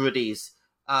celebrities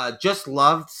just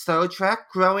loved Star Trek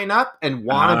growing up and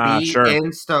want to be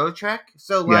in Star Trek.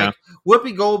 So, like,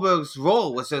 Whoopi Goldberg's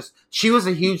role was just, she was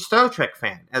a huge Star Trek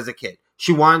fan as a kid.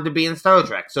 She wanted to be in Star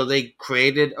Trek, so they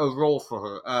created a role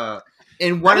for her.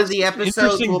 In one of the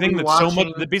episodes,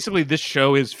 basically this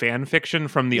show is fan fiction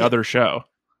from the other show.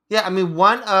 Yeah, I mean,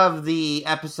 one of the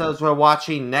episodes we're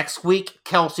watching next week,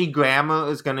 Kelsey Grammer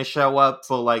is going to show up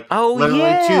for, like,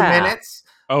 literally 2 minutes.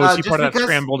 Oh, is he part of that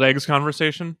scrambled eggs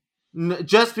conversation?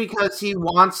 Just because he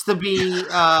wants to be,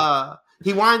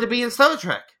 he wanted to be in Star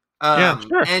Trek.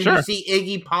 You see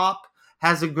Iggy Pop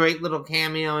has a great little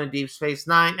cameo in Deep Space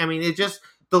Nine. I mean,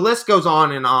 the list goes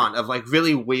on and on of like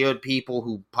really weird people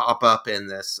who pop up in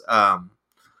this.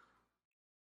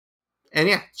 And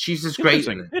yeah, she's just great.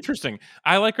 Interesting.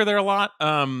 I like her there a lot.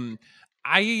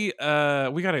 We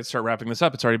got to start wrapping this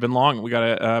up. It's already been long. We got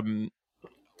to,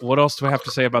 what else do I have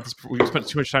to say about this? We spent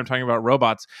too much time talking about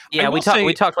robots. Yeah, we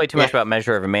talked way too much about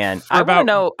Measure of a Man. I want to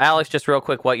know, Alex, just real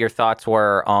quick, what your thoughts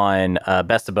were on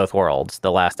Best of Both Worlds,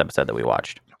 the last episode that we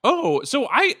watched. Oh, so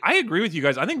I agree with you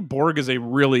guys. I think Borg is a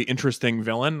really interesting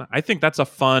villain. I think that's a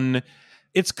fun...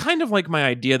 It's kind of like my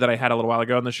idea that I had a little while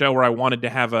ago on the show where I wanted to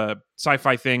have a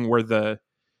sci-fi thing where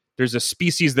there's a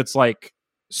species that's like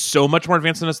so much more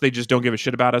advanced than us, they just don't give a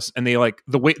shit about us, and they like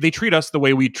the way they treat us the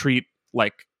way we treat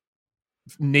like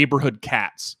neighborhood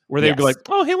cats, where they'd be like,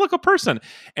 oh hey, look, a person.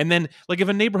 And then like if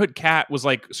a neighborhood cat was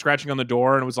like scratching on the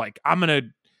door and was like,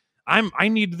 I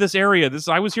need this area,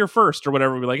 I was here first or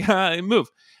whatever, we'd be like, move.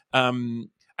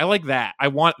 I like that. I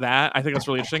want that. I think that's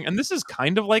really interesting. And this is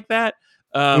kind of like that.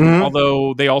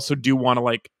 Although they also do want to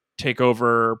like take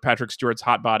over Patrick Stewart's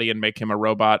hot body and make him a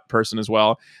robot person as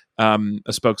well, a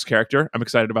spokes character. I'm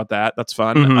excited about that. That's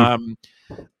fun. Mm-hmm.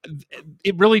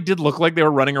 It really did look like they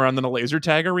were running around in a laser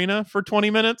tag arena for 20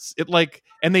 minutes. The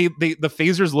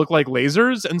phasers look like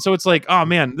lasers, and so it's like, oh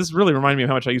man, this really reminded me of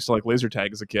how much I used to like laser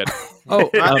tag as a kid. I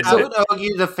would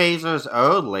argue the phasers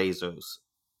are lasers.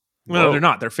 No, they're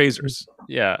not. They're phasers.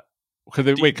 Yeah. Could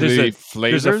they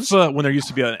lasers? There's a when there used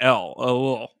to be an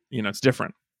L. It's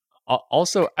different.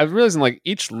 Also, I realized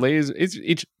each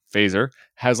phaser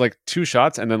has like 2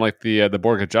 shots, and then like the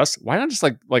Borg adjusts. Why not just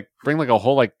like bring like a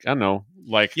whole I don't know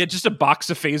just a box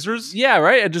of phasers? Yeah,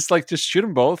 right. And just shoot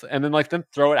them both, and then then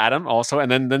throw it at him also, and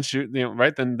then shoot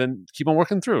right. Then keep on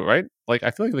working through, right? Like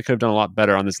I feel like they could have done a lot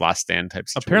better on this Last Stand type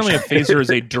situation. Apparently, a phaser is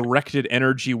a directed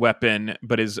energy weapon,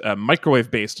 but is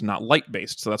microwave based, not light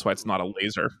based. So that's why it's not a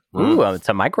laser. Ooh, it's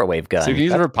a microwave gun. So you can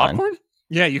use it for popcorn.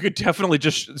 Yeah, you could definitely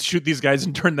just shoot these guys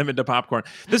and turn them into popcorn.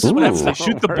 This is what happens. They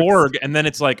shoot the Borg, and then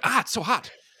it's like, it's so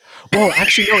hot. Well,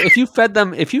 actually, no. If you fed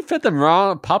them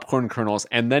raw popcorn kernels,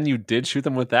 and then you did shoot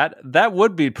them with that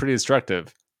would be pretty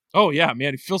destructive. Oh yeah,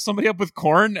 man! You fill somebody up with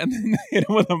corn and then hit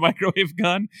them with a microwave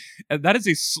gun, and that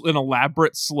is an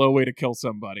elaborate, slow way to kill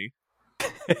somebody.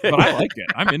 But I like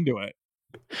it. I'm into it.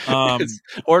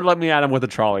 Or let me at him with a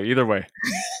trolley. Either way.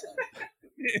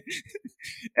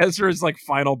 Ezra's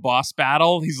final boss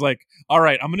battle. He's like, all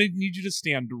right, I'm going to need you to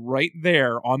stand right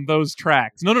there on those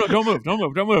tracks. No, don't move.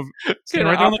 Stand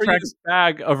right there on the tracks.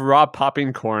 Bag of raw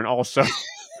popping corn also.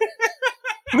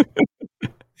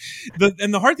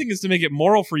 And the hard thing is to make it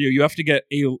moral for you. You have to get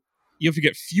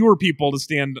fewer people to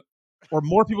stand, or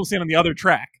more people to stand on the other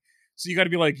track. So you got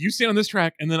to be like, you stand on this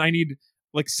track, and then I need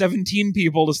 17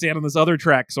 people to stand on this other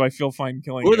track, so I feel fine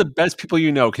killing Who are the best people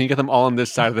you know? Can you get them all on this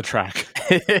side of the track?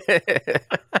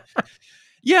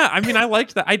 Yeah, I mean, I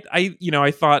liked that.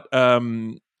 I thought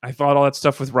all that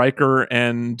stuff with Riker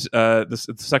and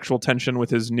the sexual tension with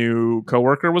his new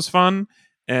coworker was fun,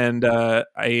 and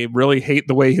I really hate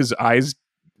the way his eyes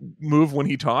move when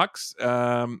he talks.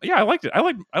 I liked it. I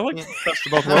like the best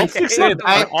of both worlds.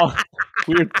 All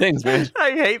weird things, man.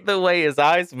 I hate the way his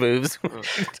eyes moves.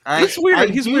 It's weird.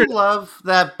 He's weird. Love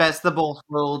that Best of Both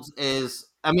Worlds is.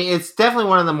 I mean, it's definitely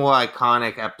one of the more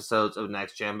iconic episodes of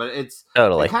Next Gen, but it's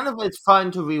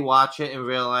fun to rewatch it and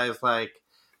realize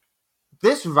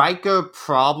this Riker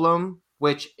problem,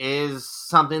 which is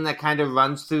something that kind of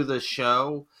runs through the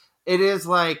show. It is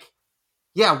why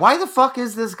the fuck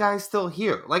is this guy still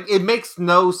here? It makes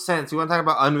no sense. We want to talk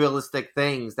about unrealistic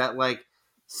things that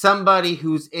somebody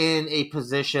who's in a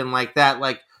position like that,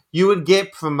 you would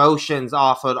get promotions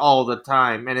offered all the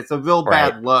time, and it's a real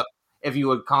bad look if you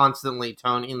would constantly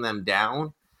toning them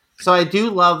down. So I do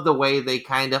love the way they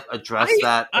kind of address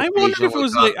that. I wonder if it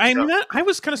was I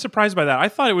was kind of surprised by that. I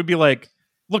thought it would be look,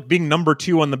 being number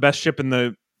 2 on the best ship in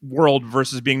the world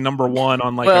versus being number 1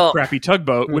 on a crappy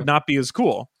tugboat would not be as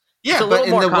cool. Yeah, it's a little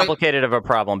more complicated of a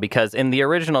problem because in the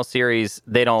original series,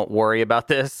 they don't worry about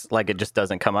this. It just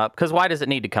doesn't come up. Because why does it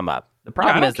need to come up? The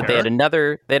problem is that they had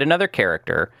another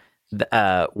character,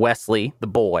 Wesley, the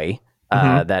boy,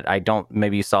 that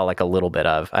maybe you saw a little bit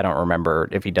of. I don't remember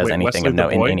if he does anything of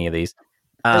note in any of these.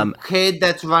 The kid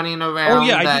that's running around. Oh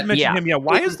yeah, I did mention him. Yeah,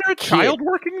 why is there a child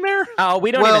working there? Oh, we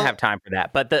don't even have time for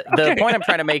that. But the point I'm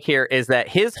trying to make here is that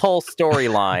his whole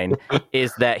storyline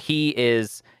is that he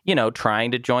is,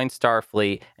 trying to join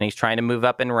Starfleet, and he's trying to move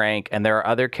up in rank. And there are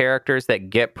other characters that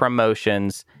get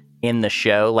promotions in the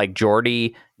show.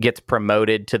 Geordi gets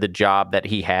promoted to the job that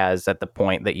he has at the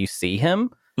point that you see him.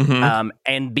 Mm-hmm.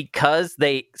 And because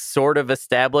they sort of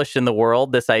established in the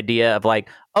world this idea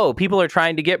of people are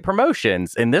trying to get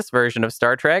promotions in this version of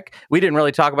Star Trek. We didn't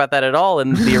really talk about that at all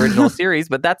in the original series,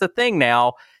 but that's a thing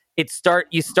now.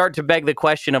 You start to beg the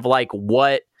question of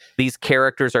what these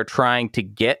characters are trying to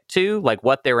get to,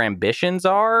 what their ambitions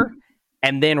are.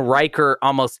 And then Riker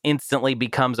almost instantly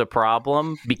becomes a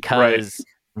problem because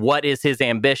what is his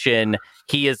ambition?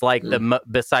 He is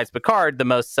besides Picard, the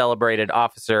most celebrated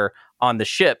officer on the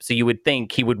ship. So you would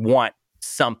think he would want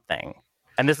something.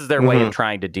 And this is their way of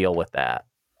trying to deal with that.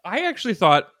 I actually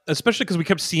thought, especially because we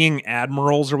kept seeing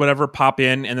admirals or whatever pop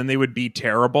in and then they would be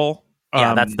terrible.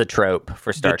 Yeah, that's the trope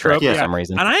for Star Trek for some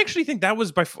reason. And I actually think that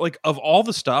was of all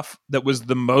the stuff that was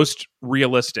the most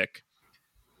realistic.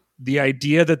 The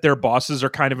idea that their bosses are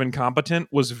kind of incompetent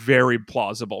was very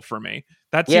plausible for me.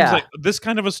 That seems like this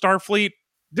kind of a Starfleet,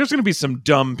 there's going to be some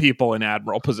dumb people in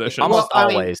admiral positions. Almost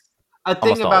always. A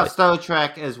thing about Star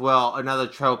Trek as well, another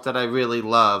trope that I really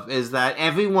love, is that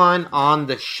everyone on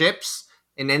the ships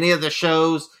in any of the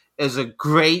shows is a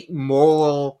great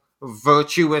moral,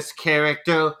 virtuous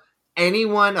character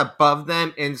anyone above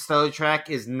them in Star Trek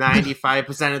is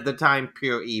 95% of the time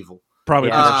pure evil. Probably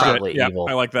probably yeah, evil.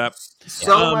 I like that.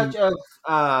 So much of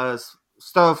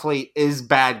Starfleet is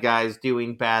bad guys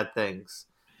doing bad things.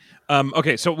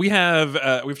 Okay, so we have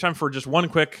time for just one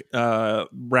quick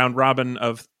round robin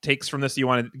of takes from this that you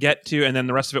want to get to, and then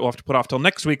the rest of it we'll have to put off till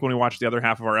next week when we watch the other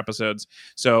half of our episodes.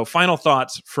 So, final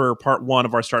thoughts for part 1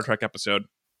 of our Star Trek episode.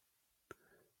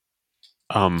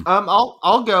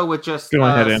 I'll go with just go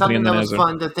ahead, Anthony, something that was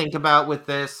fun to think about with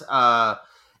this.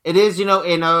 It is, in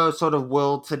our sort of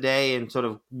world today, and sort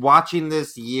of watching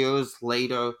this years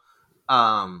later.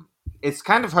 It's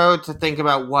kind of hard to think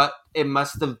about what it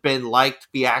must have been like to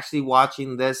be actually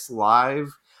watching this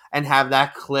live and have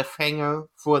that cliffhanger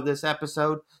for this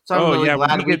episode. So I'm really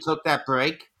glad we took that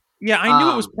break. Yeah, I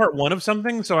knew it was part 1 of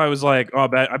something, so I was like, "Oh,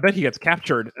 I bet he gets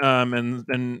captured,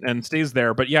 and stays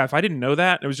there." But yeah, if I didn't know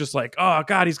that, it was just like, "Oh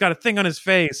God, he's got a thing on his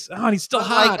face. Oh, and he's still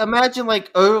hot." Like, imagine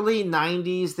early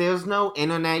 '90s. There's no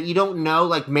internet. You don't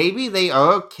know. Maybe they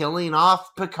are killing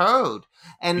off Picard,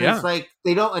 and it's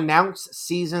they don't announce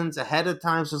seasons ahead of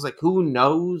time. So it's who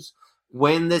knows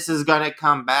when this is going to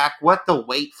come back, what the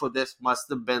wait for this must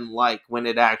have been like when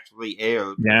it actually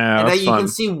aired. Yeah, and that's you can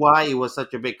see why it was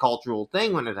such a big cultural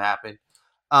thing when it happened.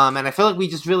 And I feel like we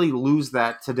just really lose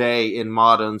that today in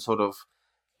modern sort of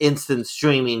instant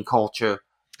streaming culture.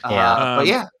 But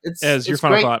yeah, it's your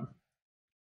final thought.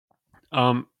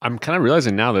 I'm kind of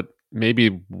realizing now that maybe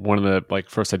one of the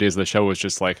first ideas of the show was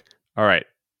just all right,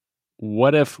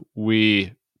 what if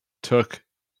we took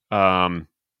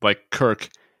Kirk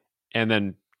and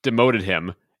then demoted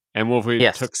him, and what if we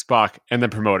took Spock and then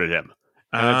promoted him?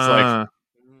 And it's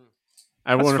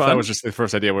I wonder if that was just the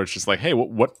first idea where it's just hey,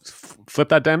 what flip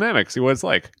that dynamic, see what it's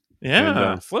like.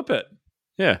 Yeah, flip it.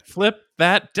 Yeah, flip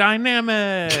that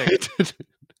dynamic.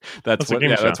 That's one of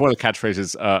the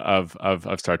catchphrases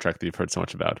of Star Trek that you've heard so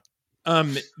much about.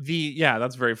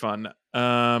 That's very fun.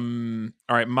 All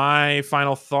right, my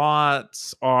final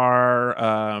thoughts are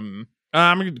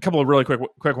a couple of really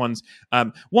quick ones.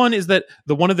 One is that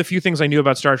one of the few things I knew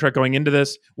about Star Trek going into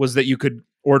this was that you could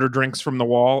order drinks from the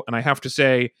wall, and I have to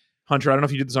say, Hunter, I don't know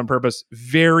if you did this on purpose,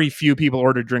 very few people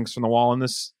ordered drinks from the wall in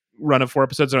this run of 4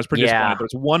 episodes, and I was pretty disappointed.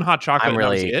 There's one hot chocolate, and that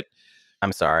was it.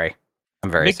 I'm sorry.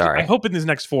 I'm very sorry. I hope in these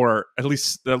next 4, at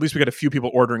least we get a few people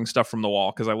ordering stuff from the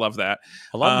wall, because I love that.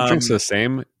 A lot of the drinks are the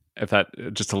same. If that,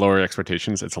 just to lower your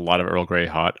expectations, it's a lot of Earl Grey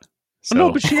hot. So.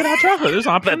 No, but she had hot chocolate. There's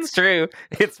options. That's true.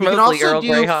 It's mostly Earl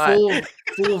Grey hot.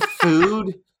 Full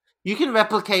food. You can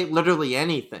replicate literally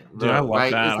anything. Dude, I love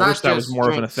that. I wish that was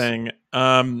more of a thing.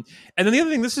 And then the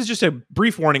other thing, this is just a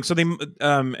brief warning. So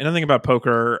another thing about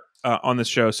poker on this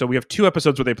show. So we have 2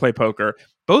 episodes where they play poker.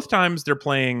 Both times they're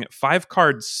playing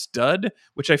 5-card stud,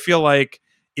 which I feel like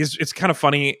it's kind of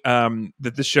funny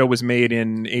that this show was made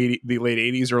in the late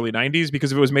 80s, early 90s,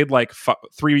 because if it was made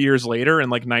 3 years later in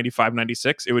 95,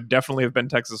 96, it would definitely have been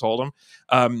Texas Hold'em.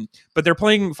 But they're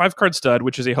playing 5-card stud,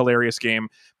 which is a hilarious game.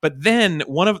 But then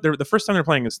the first time they're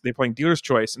playing dealer's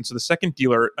choice. And so the second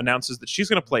dealer announces that she's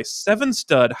going to play 7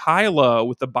 stud high-low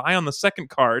with the buy on the second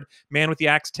card. Man with the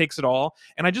axe takes it all.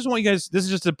 And I just want you guys, this is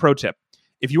just a pro tip.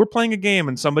 If you were playing a game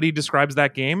and somebody describes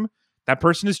that game, that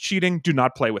person is cheating. Do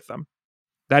not play with them.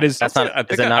 Is it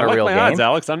not a real game, odds,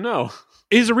 Alex? I don't know.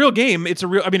 It is a real game. It's a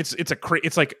real. I mean, it's a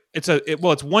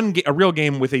real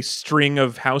game with a string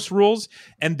of house rules,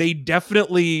 and they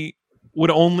definitely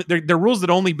would only. They're rules that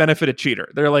only benefit a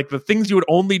cheater. They're the things you would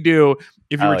only do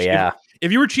if you were.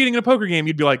 If you were cheating in a poker game,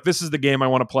 you'd be like, "This is the game I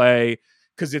want to play."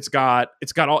 Because it's got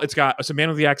so Man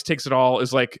with the Axe takes it all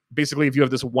is basically if you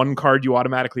have this one card you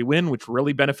automatically win, which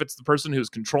really benefits the person who's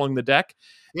controlling the deck.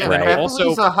 Yeah, and then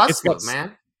also a hustler,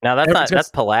 man. Now that's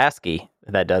Pulaski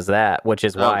that does that, which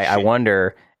is why I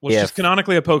wonder. Well, she's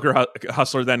canonically a poker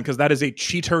hustler then, because that is a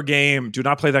cheater game. Do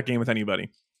not play that game with anybody.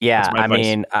 Yeah, I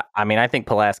mean, I think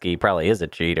Pulaski probably is a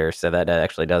cheater, so that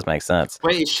actually does make sense.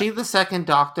 Wait, is she the second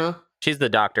Doctor? She's the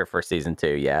Doctor for season 2,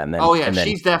 yeah. And then,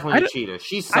 she's definitely a cheater.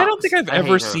 I don't think I've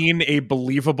ever seen a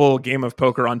believable game of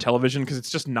poker on television, because it's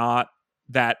just not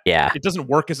that. Yeah. It doesn't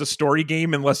work as a story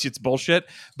game unless it's bullshit.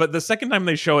 But the second time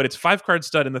they show it, it's 5-card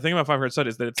stud, and the thing about 5-card stud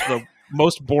is that it's the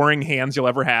most boring hands you'll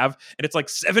ever have, and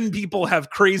it's 7 people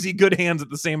have crazy good hands at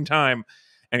the same time.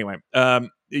 Anyway,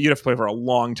 you'd have to play for a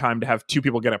long time to have 2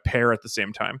 people get a pair at the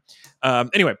same time.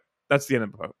 Anyway, that's the end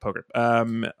of poker.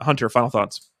 Hunter, final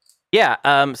thoughts. Yeah.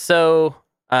 This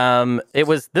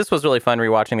was really fun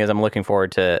rewatching this. I'm looking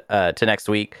forward to next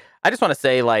week. I just want to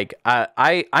say,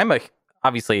 I'm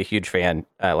obviously a huge fan.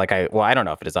 I don't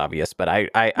know if it is obvious, but I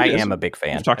am a big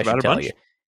fan. We've talked about it a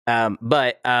bunch.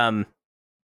 But I'm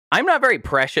not very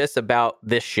precious about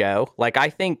this show. I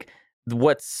think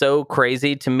what's so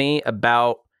crazy to me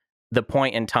about the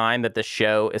point in time that the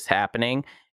show is happening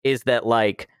is that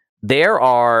like there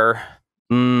are,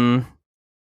 I'm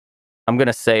going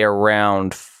to say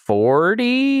around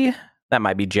 40, that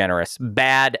might be generous,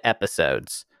 bad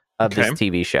episodes of this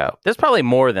TV show. There's probably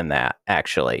more than that,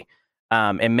 actually,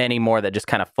 and many more that just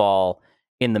kind of fall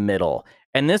in the middle.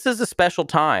 And this is a special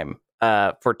time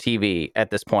for TV at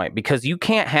this point because you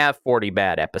can't have 40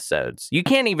 bad episodes. You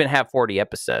can't even have 40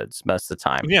 episodes most of the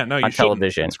time on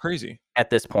television. It's crazy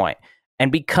at this point.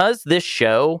 And because this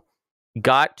show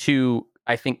got to,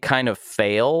 I think, kind of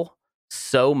fail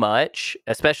so much,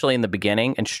 especially in the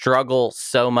beginning, and struggle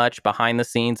so much behind the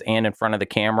scenes and in front of the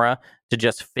camera to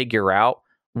just figure out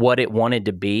what it wanted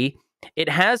to be, it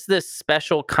has this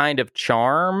special kind of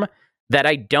charm that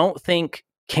I don't think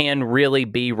can really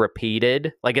be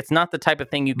repeated. Like, it's not the type of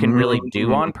thing you can really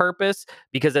do on purpose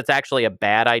because it's actually a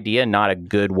bad idea, not a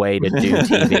good way to do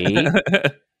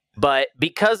TV. But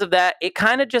because of that, it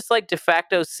kind of just like de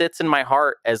facto sits in my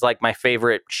heart as like my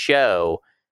favorite show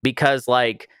because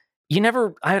like you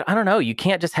never, I don't know, you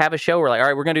can't just have a show where like, all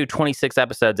right, we're going to do 26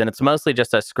 episodes and it's mostly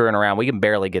just us screwing around. We can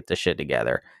barely get this shit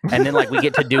together. And then like we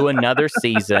get to do another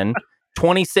season,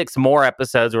 26 more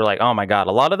episodes. We're like, oh my God,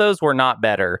 a lot of those were not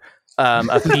better.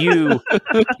 A few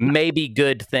maybe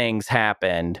good things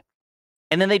happened.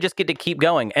 And then they just get to keep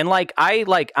going. And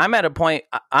I'm at a point,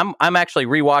 I'm actually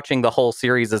rewatching the whole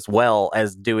series as well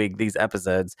as doing these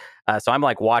episodes. So I'm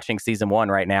like watching season 1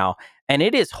 right now. And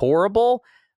it is horrible,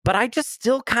 but I just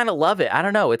still kind of love it. I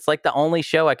don't know. It's like the only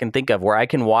show I can think of where I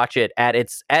can watch it at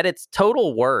its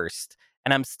total worst.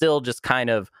 And I'm still just kind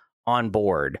of on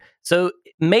board. So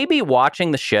maybe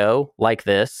watching the show like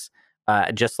this,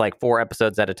 just like 4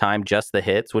 episodes at a time, just the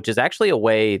hits, which is actually a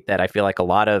way that I feel like a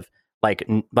lot of like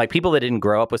people that didn't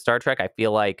grow up with Star Trek, I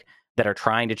feel like that are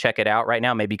trying to check it out right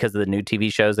now, maybe because of the new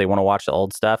TV shows, they want to watch the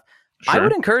old stuff. Sure. I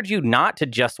would encourage you not to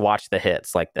just watch the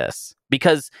hits like this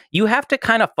because you have to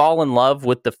kind of fall in love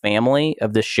with the family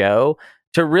of the show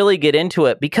to really get into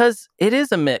it because it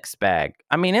is a mixed bag.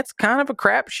 I mean, it's kind of a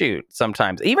crapshoot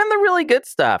sometimes. Even the really good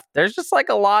stuff, there's just like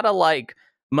a lot of like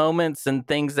moments and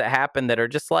things that happen that are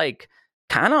just like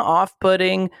kind of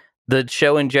off-putting. The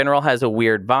show in general has a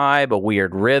weird vibe, a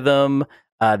weird rhythm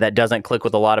that doesn't click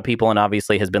with a lot of people and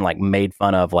obviously has been like made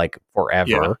fun of like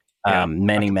forever,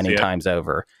 many times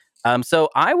over. So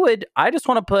I just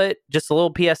want to put just a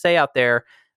little PSA out there.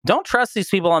 Don't trust these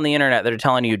people on the internet that are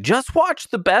telling you just watch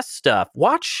the best stuff.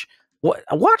 Watch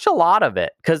a lot of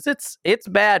it because it's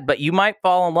bad, but you might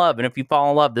fall in love. And if you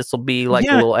fall in love, this will be like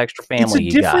a little extra family.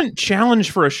 It's a different challenge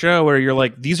for a show where you're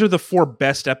like, these are the 4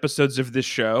 best episodes of this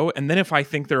show. And then if I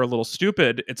think they're a little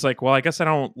stupid, it's like, well, I guess I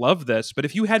don't love this. But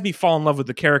if you had me fall in love with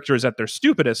the characters at their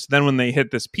stupidest, then when they hit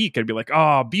this peak, I'd be like,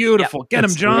 oh, beautiful. Get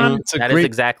him, John. That is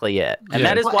exactly it. And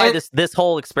that is why this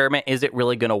whole experiment isn't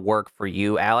really going to work for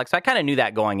you, Alex. I kind of knew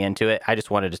that going into it. I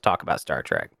just wanted to talk about Star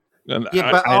Trek.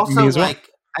 But also like,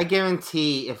 I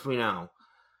guarantee if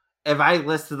I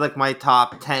listed like my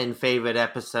top 10 favorite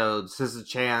episodes, there's a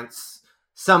chance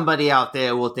somebody out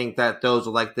there will think that those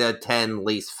are like their 10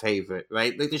 least favorite,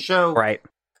 right? Like the show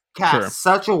casts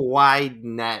such a wide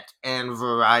net and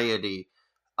variety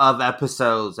of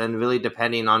episodes and really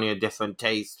depending on your different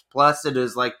tastes. Plus it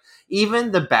is like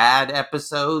even the bad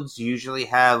episodes usually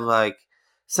have like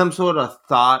some sort of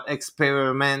thought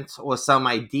experiment or some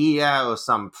idea or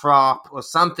some prop or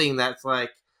something that's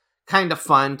like kind of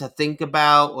fun to think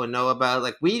about or know about.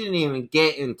 Like we didn't even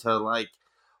get into like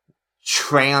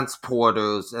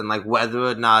transporters and like whether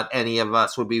or not any of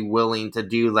us would be willing to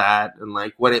do that and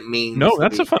like what it means. No,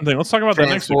 that's a fun thing. Let's talk about that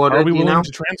next week. Are we willing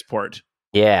to transport?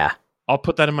 Yeah. I'll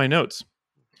put that in my notes.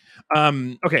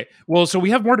 Okay. Well, so we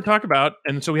have more to talk about,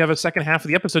 and so we have a second half of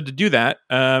the episode to do that.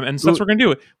 And so that's what we're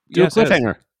gonna do. Do a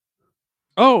cliffhanger.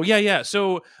 Oh, yeah.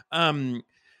 So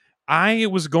I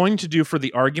was going to do for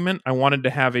the argument, I wanted to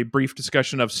have a brief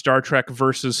discussion of Star Trek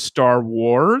versus Star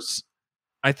Wars.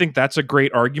 I think that's a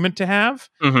great argument to have.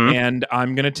 Mm-hmm. And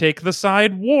I'm going to take the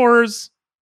side Wars.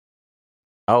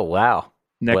 Oh, wow.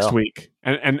 Next week.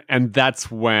 And that's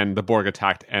when the Borg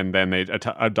attacked and then they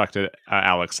abducted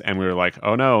Alex. And we were like,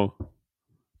 oh, no.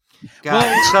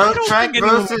 Guys, Star Trek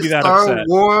versus Star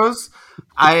Wars.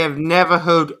 I have never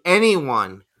heard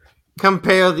anyone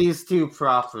compare these two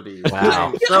properties.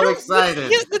 Wow. I'm so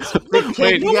excited. To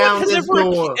kick down this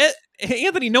door.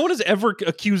 Anthony, no one has ever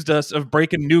accused us of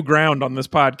breaking new ground on this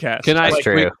podcast. Can I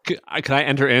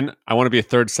enter in? I want to be a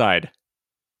third side.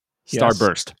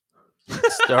 Starburst.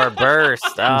 Starburst.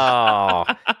 Oh,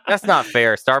 that's not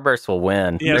fair. Starburst will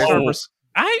win. Yeah, Starburst.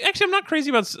 I'm not crazy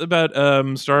about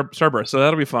Starburst, so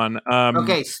that'll be fun.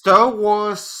 Okay, Star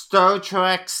Wars, Star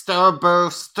Trek,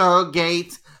 Starburst,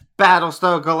 Stargate,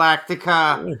 Battlestar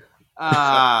Galactica,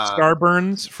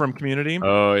 Starburns from Community.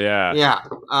 Oh yeah. Yeah.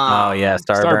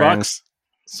 Starbucks.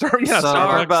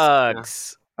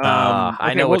 Starbucks.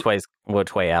 I know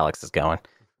which way Alex is going.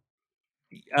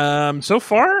 So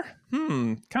far,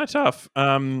 kind of tough.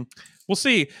 We'll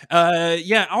see.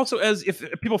 Also, as if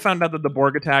people found out that the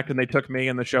Borg attacked and they took me,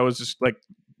 and the show is just like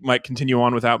might continue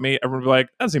on without me, everyone would be like,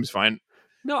 "That seems fine."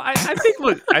 No, I think.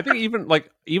 Look, I think even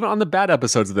on the bad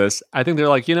episodes of this, I think they're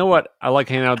like, you know what? I like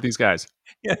hanging out with these guys.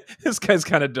 Yeah, this guy's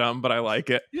kind of dumb, but I like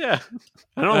it. Yeah,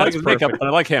 I don't like his makeup, but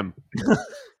I like him.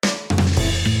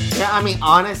 Yeah, I mean,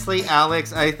 honestly,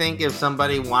 Alex, I think if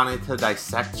somebody wanted to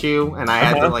dissect you and I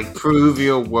had to like prove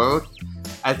your worth,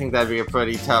 I think that'd be a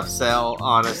pretty tough sell,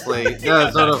 honestly.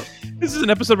 This is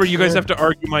an episode where you guys have to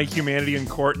argue my humanity in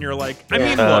court, and you're like, I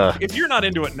mean, look, if you're not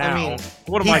into it now,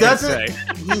 what am I going to say?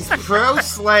 He's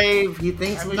pro-slave. He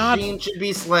thinks machines should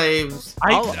be slaves.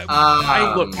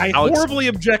 I horribly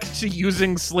object to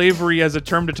using slavery as a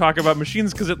term to talk about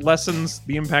machines because it lessens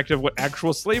the impact of what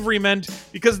actual slavery meant,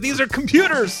 because these are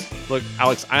computers. Look,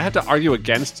 Alex, I have to argue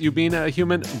against you being a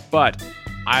human, but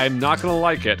I'm not going to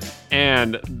like it,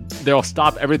 and they'll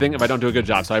stop everything if I don't do a good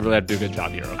job, so I really have to do a good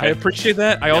job here, okay? I appreciate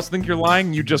that. I also think you're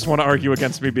lying. You just want to argue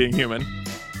against me being human.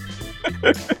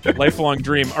 Lifelong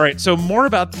dream. All right, so more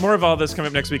of all this coming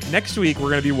up next week. Next week, we're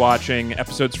going to be watching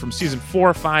episodes from season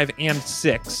 4, 5, and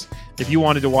 6. If you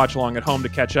wanted to watch along at home to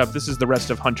catch up, this is the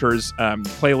rest of Hunter's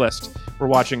playlist. We're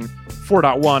watching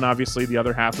 4.1, obviously, the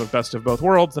other half of Best of Both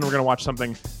Worlds. Then we're going to watch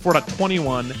something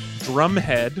 4.21,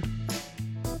 Drumhead,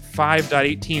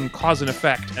 5.18 Cause and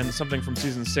Effect, and something from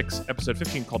season 6 episode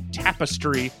 15 called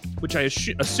Tapestry, which I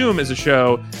assume is a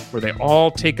show where they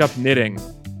all take up knitting.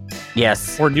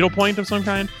 Yes. Or needlepoint of some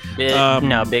kind.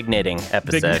 Big knitting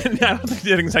episode. I don't think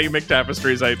knitting is how you make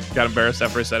tapestries. I got embarrassed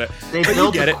after I said it. They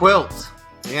built a quilt.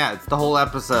 Yeah, it's the whole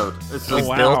episode. It's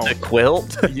just built a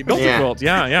quilt? You built a quilt,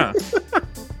 yeah.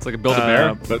 It's like a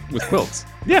Build-A-Bear, but with quilts.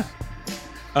 Yeah.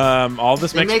 All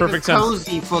this makes perfect sense. They make it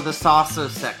cozy for the saucer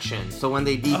section, so when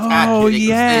they detach it,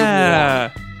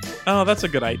 can stay warm. Oh, that's a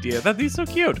good idea. That'd be so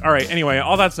cute. All right, anyway,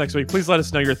 all that's next week. Please let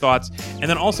us know your thoughts. And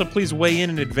then also please weigh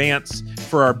in advance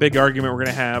for our big argument we're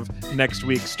going to have next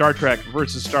week. Star Trek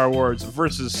versus Star Wars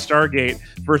versus Stargate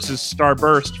versus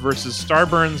Starburst versus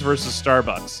Starburns versus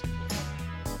Starbucks.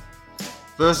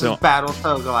 Versus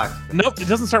Battlestar Galactica. Nope, it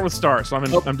doesn't start with Star, so I'm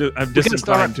distant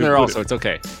time to there also. It's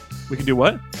okay. We can do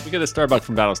what? We get a Starbuck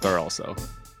from Battlestar also.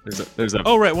 There's a.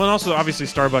 Oh right. Well, and also obviously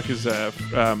Starbuck is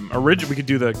original. We could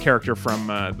do the character from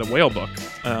the Whale book.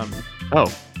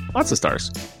 Lots of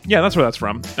stars. Yeah, that's where that's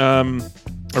from.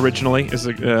 Originally is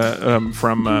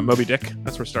from Moby Dick.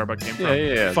 That's where Starbuck came from.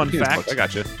 Yeah. Fun fact. Book. I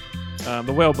got you.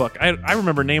 The Whale book. I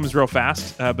remember names real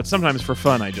fast, but sometimes for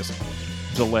fun I just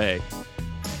delay.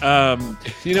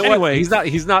 You know what? He's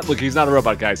not. Look, he's not a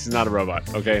robot, guys. He's not a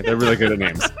robot. Okay, they're really good at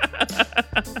names.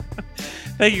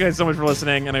 Thank you guys so much for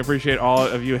listening, and I appreciate all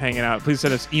of you hanging out. Please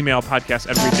send us email,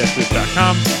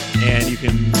 podcast@read-week.com, and you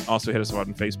can also hit us up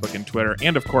on Facebook and Twitter.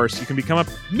 And, of course, you can become a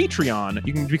Metreon.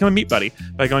 You can become a Meat Buddy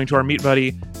by going to our Meat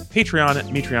Buddy Patreon at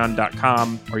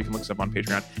metreon.com, or you can look us up on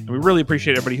Patreon. And we really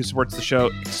appreciate everybody who supports the show,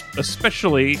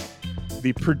 especially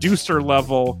the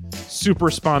producer-level super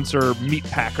sponsor Meat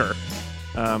Packer,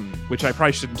 which I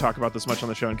probably shouldn't talk about this much on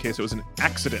the show in case it was an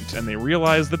accident and they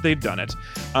realized that they'd done it.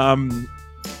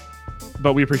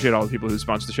 But we appreciate all the people who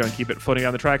sponsor the show and keep it floating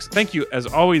on the tracks. Thank you, as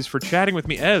always, for chatting with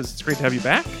me, Ez. It's great to have you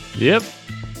back. Yep.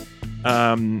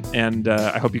 And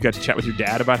I hope you got to chat with your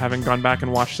dad about having gone back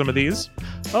and watched some of these.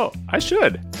 Oh, I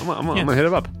should. I'm gonna hit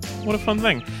him up. What a fun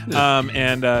thing. Yeah.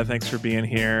 And thanks for being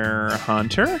here,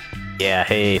 Hunter. Yeah,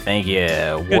 hey, thank you.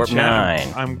 Warp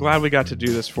 9. I'm glad we got to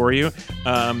do this for you.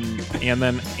 And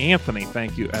then Anthony,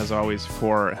 thank you, as always,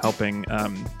 for helping,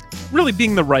 really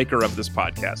being the Riker of this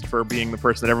podcast, for being the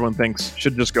person that everyone thinks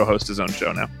should just go host his own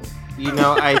show now. You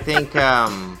know, I think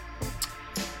I'm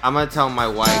going to tell my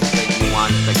wife that you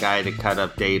want the guy to cut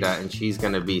up Data, and she's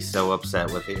going to be so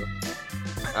upset with you.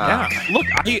 Yeah, look,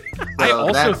 I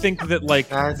also think that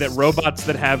that robots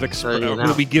that have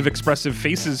who we give expressive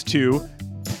faces to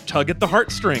tug at the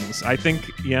heartstrings. I think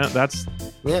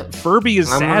Furby is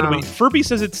sad. Furby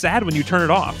says it's sad when you turn it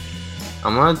off.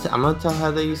 I'm gonna tell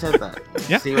Heather you said that.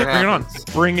 Yeah, see what happens.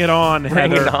 Bring it on,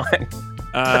 Heather. Bring it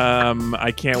on.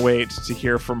 I can't wait to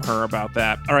hear from her about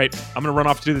that. All right, I'm gonna run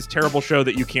off to do this terrible show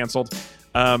that you canceled.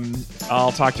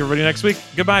 I'll talk to everybody next week.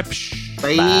 Goodbye.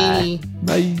 Bye.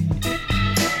 Bye.